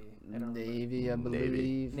or Navy? Navy, I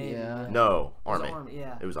believe. Navy. Yeah. No, Army.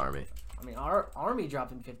 It was Army. I mean, our Army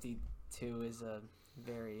dropping 52 is a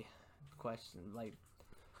very question.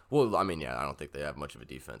 Well, I don't think they have much of a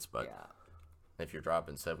defense, but if you're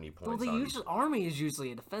dropping 70 points, Army is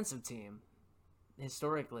usually a defensive team,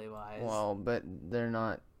 historically wise. Well, but they're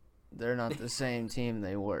not the same team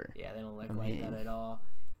they were. Yeah, they don't look like that at all.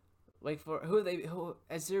 Wake Forest. Who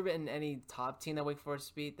has there been any top team that Wake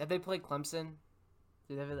Forest beat? Have they played Clemson?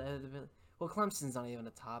 Well, Clemson's not even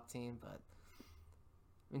a top team, but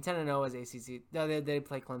I mean, 10-0 is ACC. No, they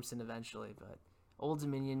play Clemson eventually, but Old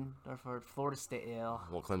Dominion, Norfolk, Florida State, Yale,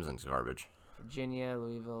 Well, Clemson's garbage. Virginia,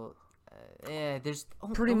 Louisville. There's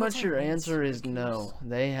Pretty much your answer is no.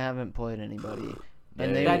 They haven't played anybody.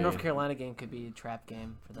 And that North Carolina game could be a trap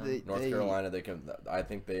game for them. North Carolina, they can. I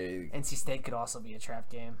think they. NC State could also be a trap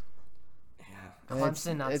game. Yeah.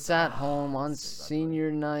 Clemson, it's at home on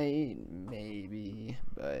senior night, maybe,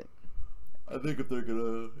 but I think if they're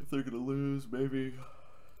gonna lose, maybe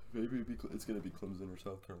it's gonna be Clemson or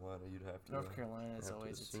South Carolina. You'd have to. North Carolina is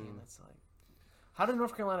always a team that's like. How did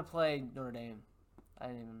North Carolina play Notre Dame? I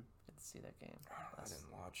didn't even get to see that game. I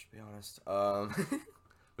didn't watch, to be honest.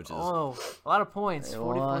 Which is a lot of points.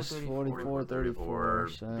 44-34.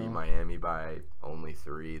 So. Beat Miami by only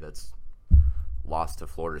 3. That's lost to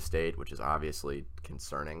Florida State, which is obviously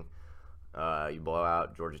concerning. You blow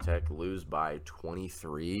out Georgia Tech, lose by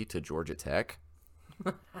 23 to Georgia Tech.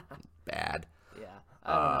 Bad. Yeah.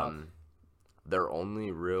 I don't know. Their only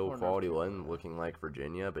real quality win looking like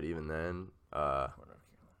Virginia, but even then,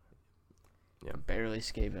 yeah, barely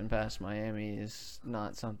escaping past Miami is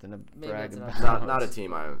not something to brag about. Not a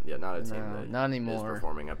team. Not a team that not anymore. Is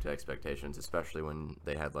performing up to expectations, especially when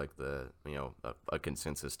they had like a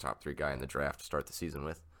consensus top 3 guy in the draft to start the season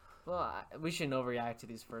with. Well, we shouldn't overreact to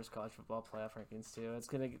these first college football playoff rankings too. It's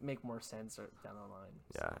gonna make more sense down the line.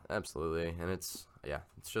 So. Yeah, absolutely, and it's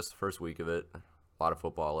just the first week of it. A lot of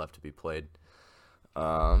football left to be played.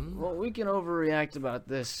 Well, we can overreact about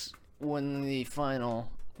this when the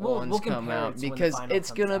final ones come out because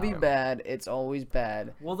it's gonna be bad. It's always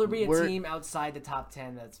bad. Will there be a team outside the top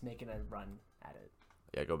 10 that's making a run at it?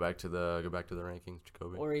 Yeah, go back to the rankings,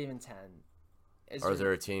 Jacoby. Or even 10. Is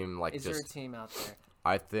there a team like? Is there a team out there?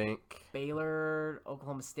 I think Baylor,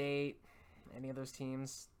 Oklahoma State, any of those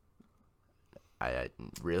teams. I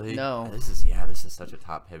really no. This is such a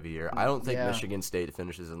top heavy year. I don't think Michigan State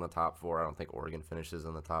finishes in the top 4. I don't think Oregon finishes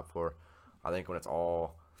in the top 4. I think when it's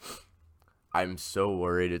all, I'm so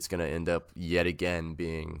worried it's gonna end up yet again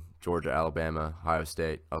being Georgia, Alabama, Ohio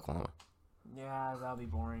State, Oklahoma. Yeah, that'll be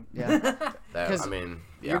boring. Yeah,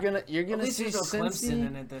 you're gonna see Clemson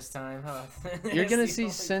in it this time. Huh? You're gonna see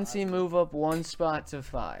Cincy move up 1 spot to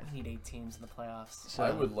 5. We need 8 teams in the playoffs. So.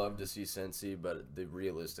 I would love to see Cincy, but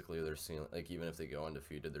realistically, their ceiling, like even if they go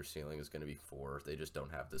undefeated, their ceiling is going to be 4. They just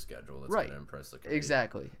don't have the schedule that's going to impress the committee.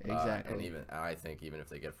 Exactly. And I think even if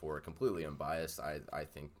they get 4, completely unbiased, I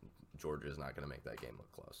think Georgia is not going to make that game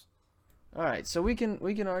look close. All right, so we can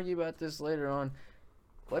argue about this later on.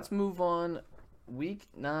 Let's move on. Week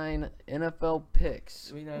 9 NFL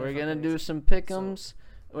picks. We're going to do some pick'ems.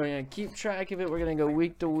 We're going to keep track of it. We're going to go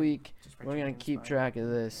week to week. We're going to keep track of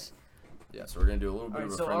this. Yeah, so we're going to do a little bit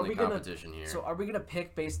of a friendly competition here. So are we going to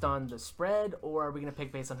pick based on the spread, or are we going to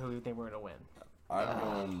pick based on who we think we're going to win? I'm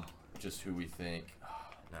going just who we think.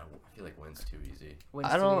 No, I feel like win's too easy.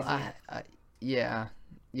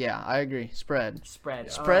 Yeah, I agree. Spread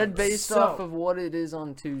right. based off of what it is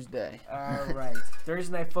on Tuesday. All right.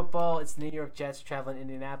 Thursday Night Football, it's New York Jets traveling to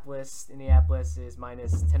Indianapolis. Indianapolis is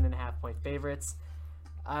minus 10.5-point favorites.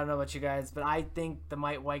 I don't know about you guys, but I think the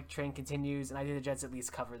Mike White train continues, and I think the Jets at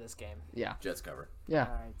least cover this game. Yeah. Jets cover. Yeah.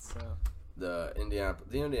 All right, so... The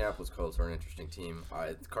Indianapolis Colts are an interesting team.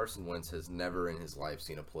 Carson Wentz has never in his life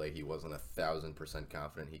seen a play he wasn't 1,000%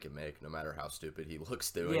 confident he could make, no matter how stupid he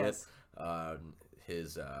looks doing it. I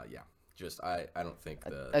don't think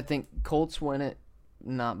I think Colts win it,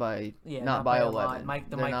 not by 11.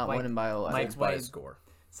 They're not winning by 11. Mike's by a score.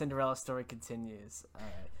 Cinderella story continues. All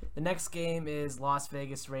right. The next game is Las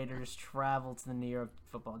Vegas Raiders travel to the New York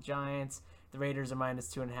Football Giants. The Raiders are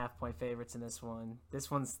minus 2.5-point favorites in this one.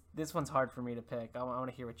 This one's hard for me to pick. I want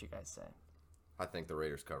to hear what you guys say. I think the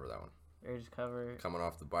Raiders cover that one. Raiders cover. Coming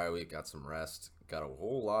off the bye week, got some rest, got a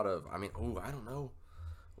whole lot of. I don't know,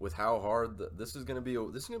 with how hard this is going to be.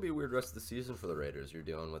 This is going to be a weird rest of the season for the Raiders. You're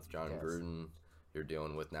dealing with John Gruden. You're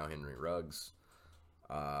dealing with now Henry Ruggs.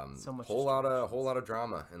 Whole lot of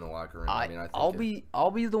drama in the locker room. I think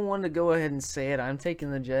I'll be the one to go ahead and say it. I'm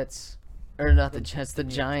taking the Jets. Or not the Jets, the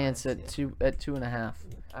Giants at 2.5.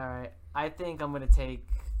 All right, I think I'm gonna take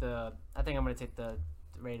the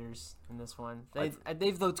Raiders in this one.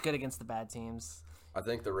 They've looked good against the bad teams. I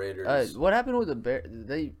think the Raiders. What happened with the Bears?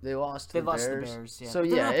 They lost. They lost the Bears. Yeah. So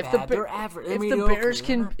they're average. If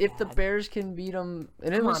the Bears can beat them,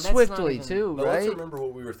 and it was swiftly too, right? Let's remember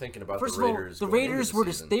what we were thinking about. First the Raiders. The Raiders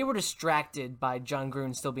were distracted by John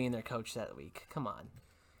Gruden still being their coach that week. Come on.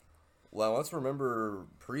 Well, let's remember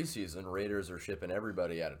preseason, Raiders are shipping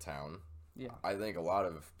everybody out of town. Yeah. I think a lot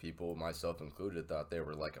of people, myself included, thought they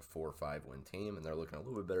were like a 4 or 5 win team, and they're looking a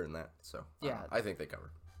little bit better than that. So, yeah. I think they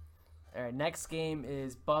cover. All right, next game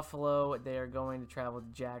is Buffalo. They are going to travel to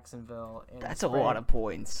Jacksonville. And That's a lot of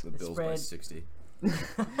points. The Bills by 60.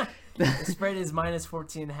 The spread is minus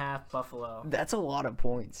 14.5 Buffalo. That's a lot of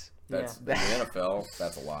points. That's in the NFL.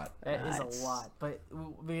 That's a lot. That is a lot. But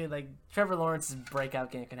Trevor Lawrence's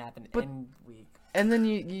breakout game can happen any week. And then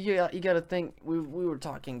you got to think we were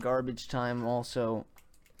talking garbage time also.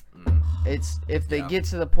 It's if they get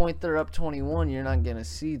to the point they're up 21, you're not gonna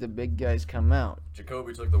see the big guys come out.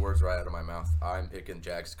 Jacoby took the words right out of my mouth. I'm picking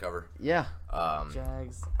Jags to cover. Yeah.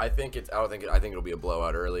 Jags. I think it'll be a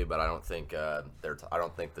blowout early, but I don't think I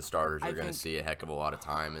don't think the starters are going to see a heck of a lot of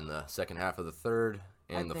time in the second half of the third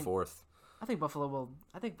and the fourth. I think Buffalo will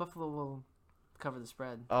cover the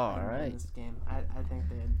spread. Oh, all right. In this game, I think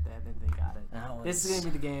they got it. Oh, this is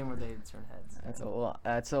gonna be the game where they turn heads. That's a lot.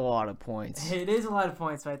 That's a lot of points. It is a lot of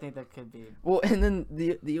points, but I think that could be. Well, and then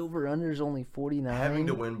the over under is only 49. Having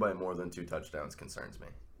to win by more than 2 touchdowns concerns me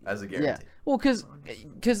as a guarantee. Yeah. Well,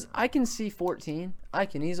 because I can see 14. I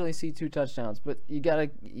can easily see 2 touchdowns, but you gotta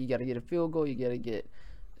get a field goal. You gotta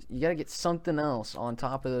get something else on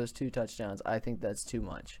top of those 2 touchdowns. I think that's too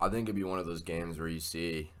much. I think it'd be one of those games where you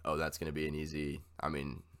see, that's going to be an easy. I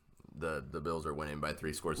mean, the Bills are winning by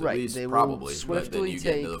 3 scores at least, they will probably. But then swiftly you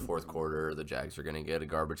get into the fourth quarter, the Jags are going to get a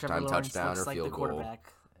garbage time touchdown or field goal.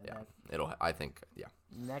 Yeah, I think.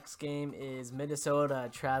 Next game is Minnesota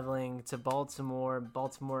traveling to Baltimore.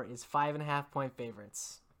 Baltimore is 5.5-point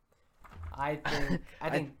favorites. I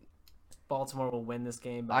think Baltimore will win this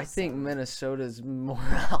game. I think Minnesota's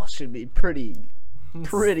morale should be pretty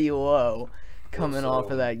low coming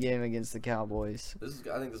off of that game against the Cowboys. I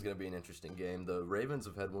think this is going to be an interesting game. The Ravens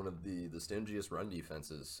have had one of the stingiest run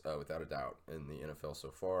defenses, without a doubt, in the NFL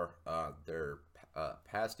so far. Their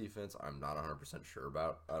pass defense, I'm not 100% sure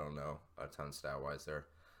about. I don't know a ton stat-wise there.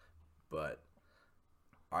 But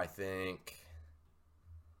I think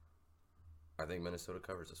Minnesota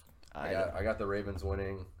covers this one. I got the Ravens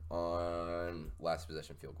winning on last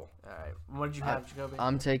possession field goal. All right. What did you have, Jacoby?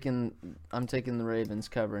 I'm taking the Ravens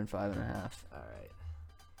covering 5.5. All right.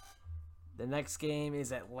 The next game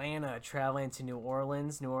is Atlanta traveling to New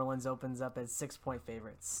Orleans. New Orleans opens up as 6-point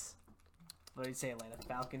favorites. What do you say, Atlanta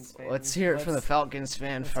Falcons fans? Let's hear it from the Falcons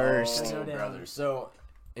fan first. Oh, brother. So,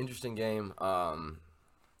 interesting game. Not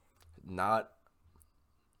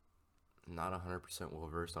 100% well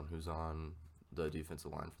versed on who's on the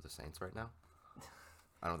defensive line for the Saints right now.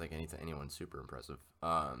 I don't think anyone's super impressive.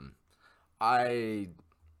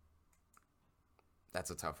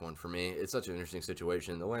 That's a tough one for me. It's such an interesting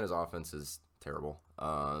situation. Atlanta's offense is terrible.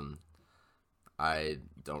 I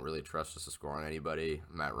don't really trust us to score on anybody.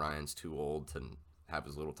 Matt Ryan's too old to have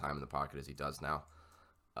as little time in the pocket as he does now.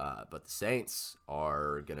 But the Saints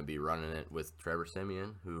are going to be running it with Trevor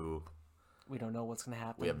Siemian, who we don't know what's going to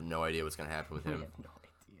happen. We have no idea what's going to happen with him. We have no idea.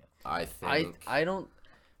 I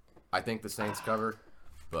think the Saints cover,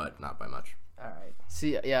 but not by much. All right.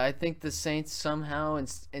 See, yeah, I think the Saints somehow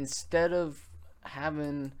instead of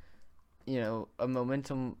having, a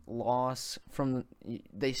momentum loss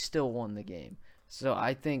they still won the game. So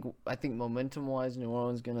I think momentum wise, New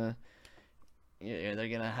Orleans they're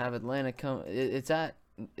gonna have Atlanta come. It's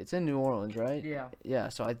in New Orleans, right? Yeah. Yeah.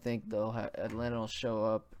 So I think Atlanta will show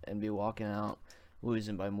up and be walking out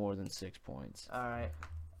losing by more than 6 points. All right.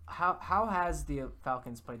 How has the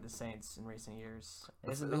Falcons played the Saints in recent years?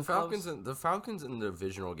 The Falcons and the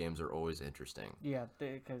divisional games are always interesting. Yeah,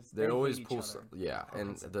 because they always pull. Yeah,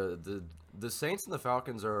 and the Saints and the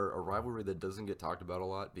Falcons are a rivalry that doesn't get talked about a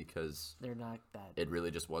lot because they're not that. It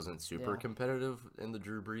really just wasn't super competitive in the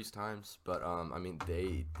Drew Brees times. But I mean,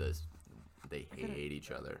 they hate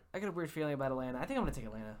each other. I got a weird feeling about Atlanta. I think I'm gonna take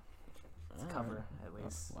Atlanta. To cover at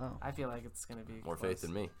least. Wow. I feel like it's gonna be more close. faith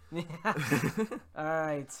than me. All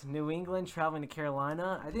right, New England traveling to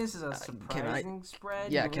Carolina. I think this is a surprising spread.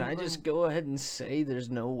 Yeah, can I just go ahead and say there's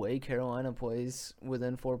no way Carolina plays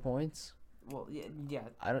within 4 points? Well, yeah.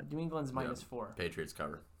 New England's -4. Patriots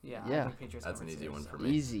cover. Yeah. Yeah. I think Patriots That's an cover easy too, one so. for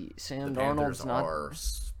me. Easy. Sam the Darnold's Panthers not. are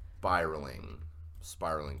spiraling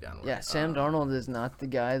downward. Yeah, Sam Darnold is not the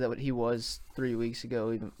guy that he was 3 weeks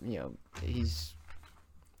ago. Even he's.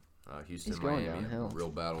 Houston, going Miami, downhill. Real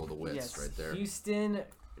battle of the wits right there. Houston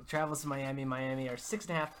travels to Miami. Miami are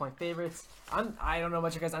 6.5-point favorites. I don't know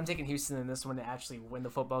about you guys. I'm taking Houston in this one to actually win the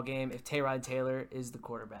football game if Tyrod Taylor is the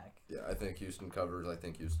quarterback. Yeah, I think Houston covers. I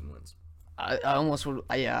think Houston wins. I almost would.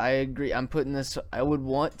 Yeah, I agree. I'm putting this. I would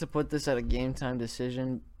want to put this at a game time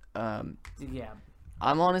decision. Yeah.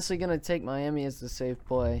 I'm honestly gonna take Miami as the safe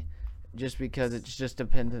play, just because it's just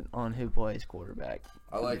dependent on who plays quarterback.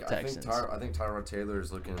 I think Tyrod Taylor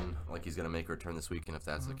is looking like he's going to make a return this week, and if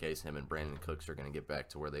that's the case, him and Brandon Cooks are going to get back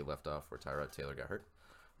to where they left off, where Tyrod Taylor got hurt.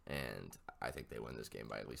 and I think they win this game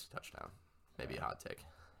by at least a touchdown. Maybe a hot take.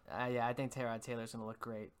 Yeah, I think Tyrod Taylor's going to look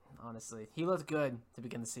great, honestly. He looked good to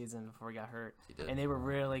begin the season before he got hurt. He did. And they were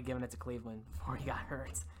really giving it to Cleveland before he got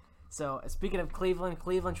hurt. So, speaking of Cleveland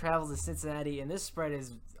travels to Cincinnati, and this spread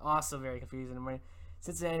is also very confusing.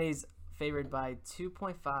 Cincinnati's favored by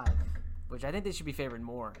 2.5, which I think they should be favored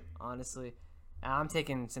more, honestly. I'm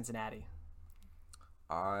taking Cincinnati.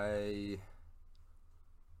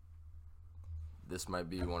 This might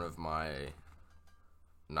be one of my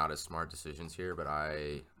not as smart decisions here, but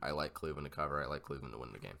I like Cleveland to cover. I like Cleveland to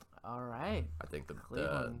win the game. All right. I think the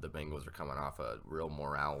Bengals are coming off a real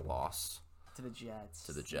morale loss to the Jets.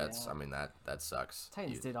 Yeah. I mean, that sucks.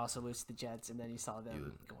 Titans did also lose to the Jets, and then you saw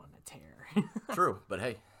them go on a tear. True, but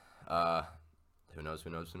hey, who knows?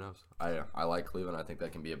 I like Cleveland. I think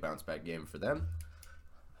that can be a bounce back game for them.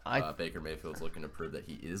 Baker Mayfield's looking to prove that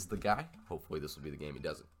he is the guy. Hopefully, this will be the game he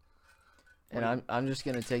doesn't. And I'm just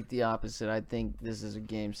going to take the opposite. I think this is a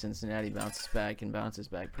game Cincinnati bounces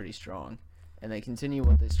back pretty strong. And they continue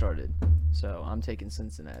what they started. So I'm taking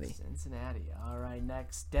Cincinnati. Cincinnati. All right,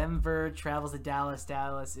 next. Denver travels to Dallas.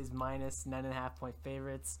 Dallas is minus 9.5-point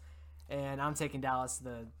favorites. And I'm taking Dallas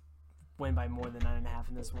to win by more than 9.5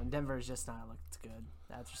 in this one. Denver is just not looked good.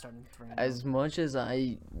 That's starting to throw. As much as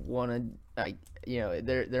I want to,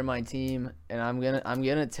 they're my team, and I'm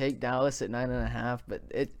gonna take Dallas at 9.5. But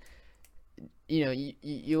it.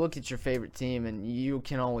 You look at your favorite team and you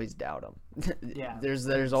can always doubt them. Yeah,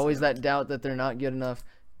 there's always that doubt that they're not good enough.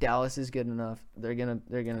 Dallas is good enough. They're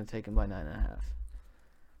gonna take them by 9.5.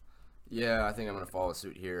 Yeah, I think I'm gonna follow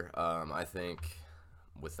suit here. I think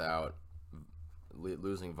without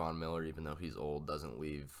losing Von Miller, even though he's old,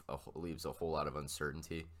 leaves a whole lot of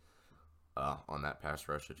uncertainty on that pass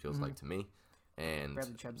rush. It feels like to me, and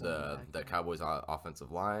the Cowboys'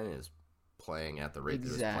 offensive line is playing at the rate he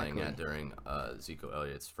was playing at during Zeke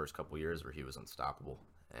Elliott's first couple years, where he was unstoppable.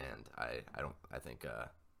 And I think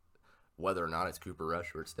whether or not it's Cooper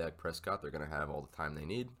Rush or it's Dak Prescott, they're going to have all the time they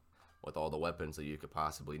need with all the weapons that you could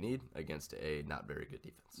possibly need against a not very good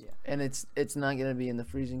defense. Yeah, and it's not going to be in the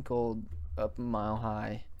freezing cold up a mile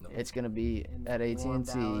high. Nope. It's going to be at AT&T.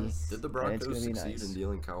 Did the Broncos succeed in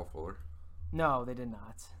dealing Kyle Fuller? No, they did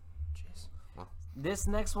not. Jeez. Well. This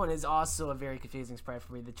next one is also a very confusing spread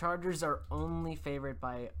for me. The Chargers are only favored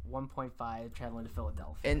by 1.5 traveling to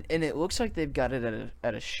Philadelphia. And it looks like they've got it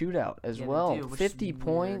at a shootout as well. They do, 50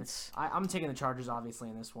 points. I'm taking the Chargers, obviously,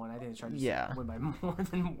 in this one. I think the Chargers win by more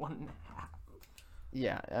than 1.5.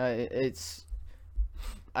 Yeah, it's...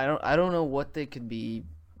 I don't know what they could be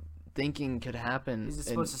thinking could happen. Is it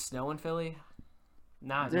supposed to snow in Philly?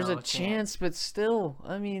 There's a chance, but still,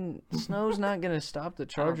 I mean, snow's not going to stop the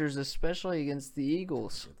Chargers, especially against the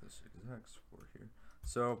Eagles. Get this exact score here.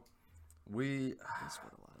 So, they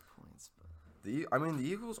scored a lot of points, but the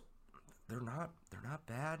Eagles, they're not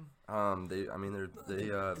bad.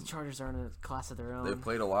 The Chargers are in a class of their own. They've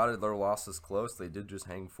played a lot of their losses close. They did just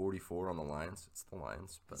hang 44 on the Lions. It's the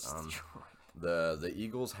Lions, but the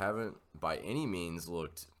Eagles haven't by any means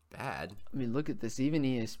looked bad. I mean, look at this. Even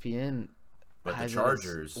ESPN. But the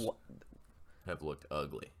Chargers have looked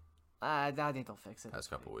ugly. I think they'll fix it.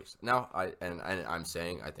 Last couple of weeks. Now, I'm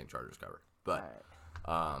saying I think Chargers cover, but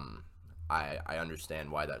I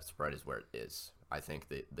understand why that spread is where it is. I think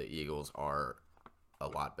the Eagles are a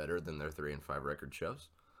lot better than their 3-5 record shows,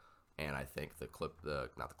 and I think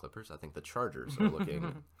not the Clippers. I think the Chargers are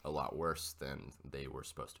looking a lot worse than they were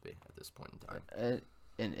supposed to be at this point in time.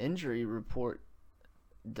 An injury report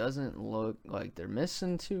doesn't look like they're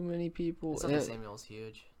missing too many people. Samuel's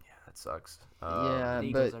huge. Yeah, that sucks. The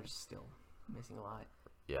Eagles are still missing a lot.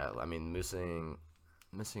 Yeah, I mean, missing.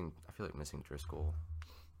 I feel like missing Driscoll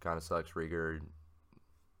kind of sucks. Rieger.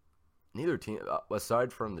 Neither team,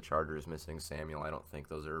 aside from the Chargers missing Samuel, I don't think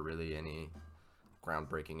those are really any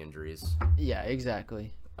groundbreaking injuries. Yeah,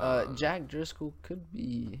 exactly. Jack Driscoll could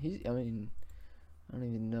be. I don't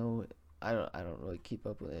even know. I don't really keep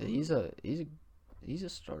up with it. He's a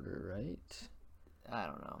starter, right? I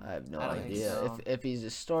don't know. I have no idea. So. If he's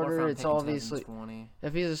a starter, it's obviously going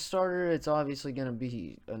to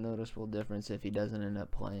be a noticeable difference if he doesn't end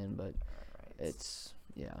up playing. But it's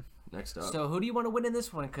Next up. So who do you want to win in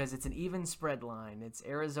this one? Because it's an even spread line. It's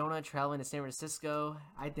Arizona traveling to San Francisco.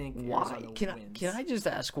 I think Arizona wins. Can I just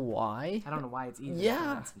ask why? I don't know why it's even.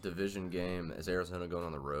 Yeah. Division game. Is Arizona going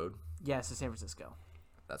on the road? Yes, to San Francisco.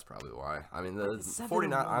 That's probably why. I mean, the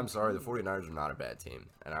 49. I'm sorry, the 49ers are not a bad team,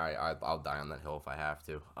 and I'll die on that hill if I have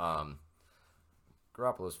to.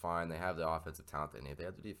 Garoppolo's fine. They have the offensive talent they need. They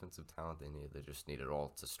have the defensive talent they need. They just need it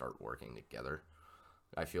all to start working together.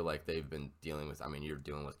 I feel like they've been dealing with. I mean, you're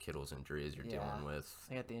dealing with Kittle's injuries. You're dealing with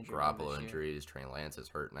They got the injury Garoppolo this year. injuries. Trey Lance is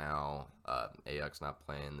hurt now. Ayuk's not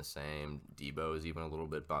playing the same. Debo is even a little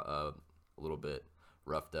bit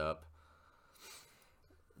roughed up.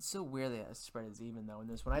 It's so weird that the spread is even though in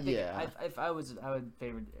this one. I think if I would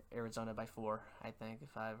favor Arizona by 4. I think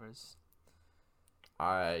if I was.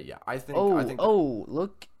 I think.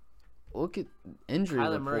 Look at injury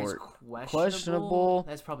Kyler Murray's report. questionable.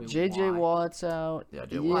 That's probably J.J. why. Watt's out. Yeah,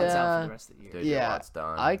 Watt's out for the rest of the year. J.J. Watt's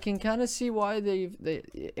done. I can kind of see why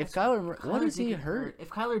if Kyler what is he hurt? If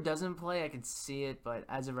Kyler doesn't play, I can see it, but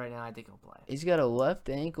as of right now, I think he'll play. He's got a left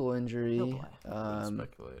ankle injury. He'll play.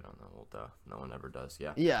 Speculate on that. Well, no one ever does.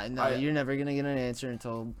 Yeah. Yeah, no, you're never gonna get an answer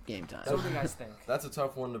until game time. So what do you guys think? That's a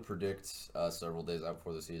tough one to predict several days out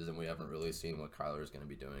before the season. We haven't really seen what Kyler is going to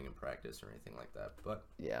be doing in practice or anything like that. But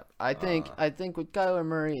yeah, I think with Kyler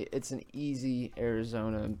Murray, it's an easy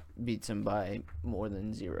Arizona beats him by more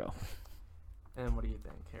than 0. And what do you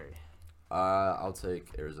think, Harry? I'll take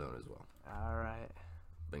Arizona as well. All right.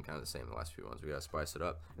 Been kind of the same the last few ones. We got to spice it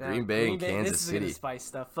up. Now, Green Bay and Kansas this is City. going to spice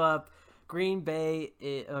stuff up.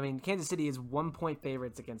 Kansas City is 1-point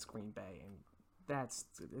favorites against Green Bay, and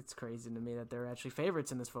it's crazy to me that they're actually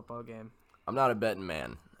favorites in this football game. I'm not a betting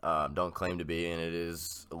man. Don't claim to be, and it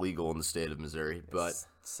is illegal in the state of Missouri. But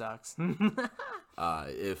sucks.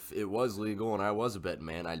 if it was legal and I was a betting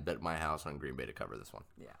man, I'd bet my house on Green Bay to cover this one.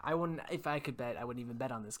 Yeah, I wouldn't. If I could bet, I wouldn't even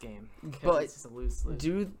bet on this game. But it's just a lose.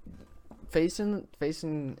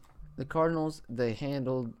 Facing the Cardinals, they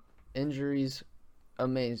handled injuries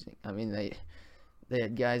amazing. I mean, they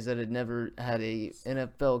had guys that had never had a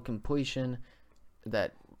NFL completion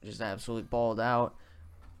that just absolutely balled out.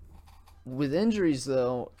 With injuries,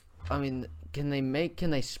 though, I mean, can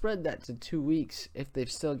they spread that to 2 weeks if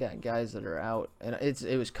they've still got guys that are out? And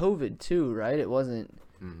it was COVID too, right? It wasn't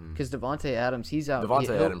because Devontae Adams, he's out.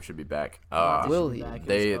 Devontae Adams should be back. Will he?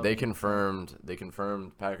 They confirmed.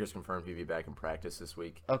 Packers confirmed he'll be back in practice this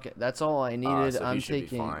week. Okay, that's all I needed. So I'm he should be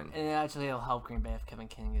taking. fine. And actually, it'll help Green Bay if Kevin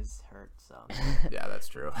King is hurt. So Yeah, that's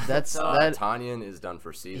true. That's Tanyan is done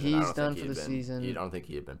for season. He's done for the season. You don't think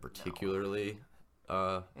he had been particularly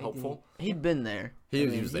helpful? He'd been there. He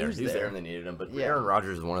was there. He was there, and they needed him. But Aaron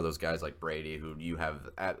Rodgers is one of those guys like Brady, who you have,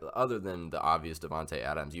 other than the obvious Devontae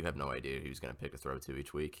Adams, you have no idea who's going to pick a throw to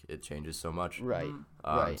each week. It changes so much. Right.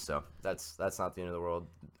 So that's not the end of the world.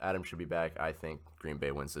 Adams should be back. I think Green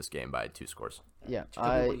Bay wins this game by 2 scores. Yeah.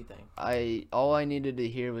 Jacoby, what do you think? All I needed to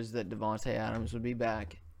hear was that Devontae Adams would be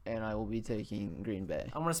back, and I will be taking Green Bay.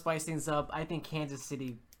 I'm gonna spice things up. I think Kansas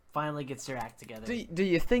City finally gets their act together. Do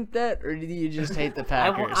you think that, or do you just hate the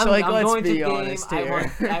Packers? I'm let's going be to honest game.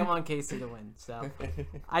 here. I want KC to win, so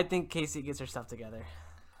I think KC gets her stuff together.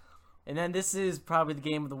 And then this is probably the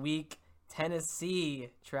game of the week. Tennessee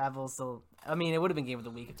travels to. I mean, it would have been game of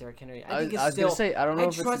the week if Derrick Henry. I was going to say, I don't know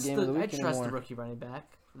if it's the game of the week I trust anymore. the rookie running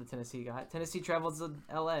back for the Tennessee guy. Tennessee travels to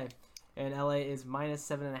L.A. and LA is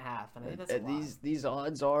 -7.5, and I think that's a lot. These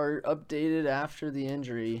odds are updated after the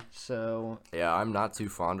injury, so Yeah, I'm not too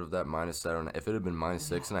fond of that -7. If it had been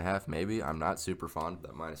 -6.5, maybe. I'm not super fond of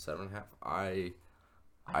that -7.5.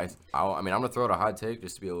 I'm gonna throw out a hot take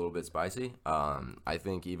just to be a little bit spicy. I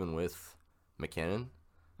think even with McKinnon,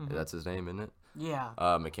 that's his name, isn't it? Yeah.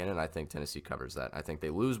 McKinnon, I think Tennessee covers that. I think they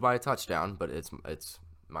lose by a touchdown, but it's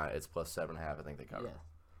 +7.5. I think they cover. Yeah.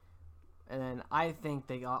 And then I think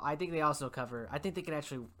they also cover. I think they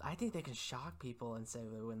can shock people and say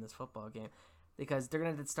they win this football game because they're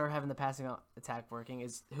gonna start having the passing attack working.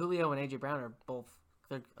 Is Julio and AJ Brown are both.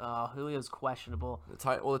 Julio's questionable. The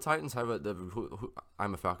Titans have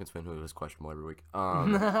I'm a Falcons fan who is questionable every week.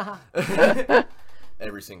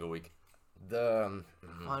 Every single week. Von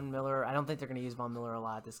Miller. I don't think they're gonna use Von Miller a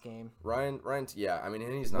lot this game. Ryan. Yeah, I mean,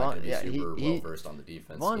 and he's not gonna be super well versed on the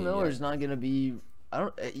defense. Von Miller's not gonna be.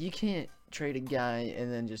 You can't trade a guy and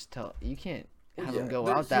then just you can't have him go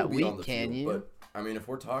out that week, can you? But I mean, if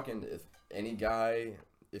we're talking, if any guy,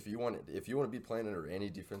 if you want to be playing under any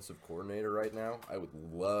defensive coordinator right now, I would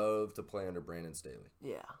love to play under Brandon Staley.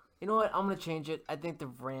 Yeah. You know what? I'm gonna change it. I think the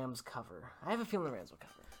Rams cover. I have a feeling the Rams will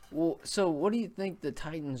cover. Well, so what do you think the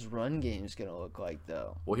Titans' run game is gonna look like,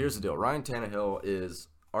 though? Well, here's the deal. Ryan Tannehill is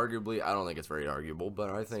arguably, I don't think it's very arguable, but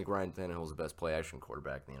I think Ryan Tannehill is the best play-action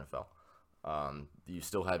quarterback in the NFL. You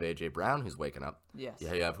still have A.J. Brown, who's waking up. Yes.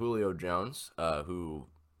 Yeah, you have Julio Jones, who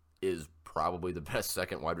is probably the best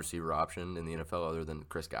second wide receiver option in the NFL other than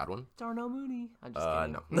Chris Godwin. Darnell Mooney. I'm just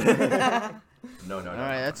kidding. No. No. All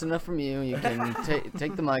right, that's enough from you. You can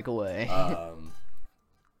take the mic away.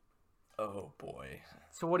 Oh, boy.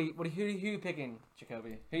 So who are you picking,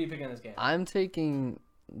 Jacoby? Who are you picking in this game? I'm taking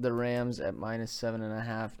the Rams at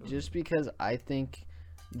 -7.5 just because I think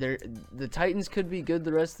The Titans could be good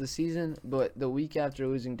the rest of the season, but the week after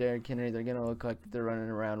losing Derrick Henry, they're gonna look like they're running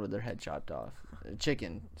around with their head chopped off.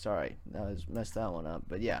 Chicken, sorry, I messed that one up.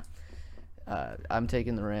 But yeah, I'm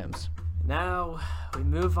taking the Rams. Now we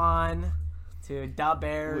move on to the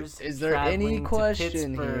Bears. Is there any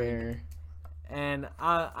question here? And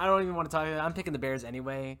I don't even want to talk about it. I'm picking the Bears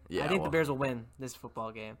anyway. Yeah, I think the Bears will win this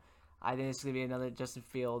football game. I think it's going to be another Justin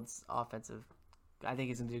Fields offensive. I think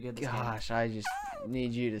he's going to do good this game. Gosh, I just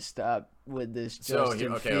need you to stop with this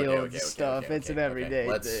Justin Fields stuff. It's an everyday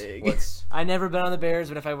thing. I never bet on the Bears,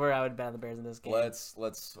 but if I were, I would bet on the Bears in this game. Let's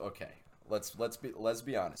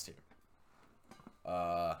be honest here.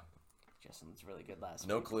 Justin was really good last week.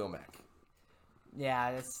 No Khalil Mack.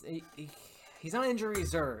 Yeah, he's on injury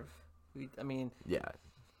reserve. Yeah.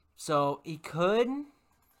 So he could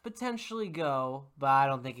potentially go, but I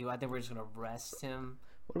don't think I think we're just gonna rest him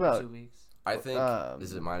What about for 2 weeks. I think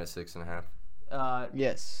is it -6.5?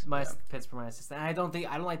 Yes. Pittsburgh -6. And I don't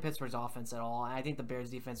like Pittsburgh's offense at all. And I think the Bears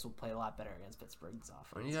defense will play a lot better against Pittsburgh's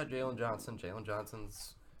offense. When you got Jalen Johnson,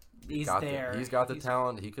 Johnson's he's there. He's got the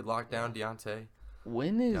talent. He could lock down Deontay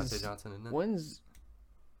Johnson, isn't it? When's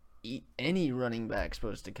any running back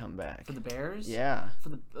supposed to come back for the Bears? Yeah. For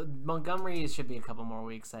the Montgomery, it should be a couple more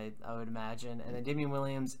weeks, I would imagine, and then Damian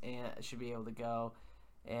Williams should be able to go,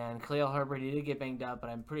 and Khalil Herbert, he did get banged up,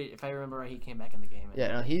 but if I remember right, he came back in the game. Yeah,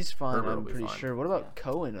 no, he's fine. Herbert I'm pretty sure. What about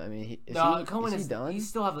Cohen? I mean, is he done? He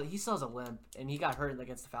still has a limp, and he got hurt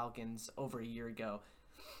against the Falcons over a year ago.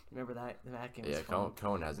 Remember that game? Yeah,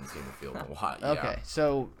 Cohen hasn't seen the field in a while.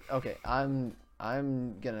 Okay,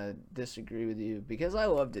 I'm gonna disagree with you because I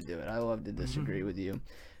love to do it. I love to disagree with you.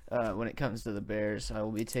 When it comes to the Bears, I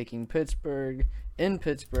will be taking Pittsburgh in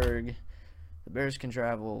Pittsburgh. The Bears can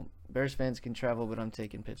travel. Bears fans can travel, but I'm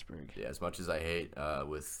taking Pittsburgh. Yeah, as much as I hate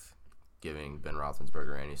with giving Ben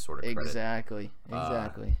Roethlisberger any sort of credit. Exactly.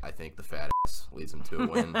 I think the fat ass leads him to a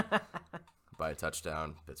win by a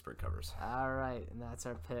touchdown. Pittsburgh covers. All right, and that's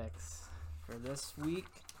our picks for this week.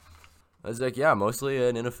 I was like, yeah, mostly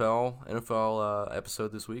an NFL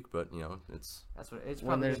episode this week, but it's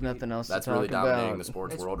when there's nothing else to talk about. That's really dominating the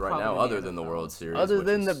sports world right now, other than the World Series. Other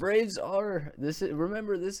than the Braves are. This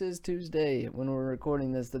is Tuesday when we're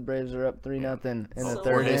recording this. The Braves are up 3-0 in the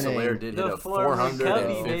third inning. Soler did hit a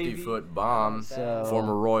 450-foot bomb.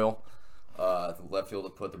 Former Royal, left field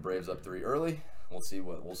to put the Braves up 3 early. We'll see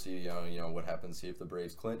what what happens. See if the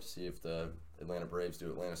Braves clinch. See if the Atlanta Braves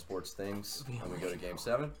do Atlanta sports things when we go to Game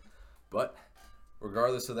 7. But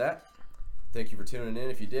regardless of that, thank you for tuning in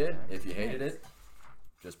if you did. If you hated it,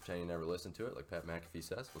 just pretend you never listened to it, like Pat McAfee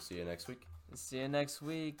says. We'll see you next week. See you next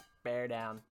week. Bear down.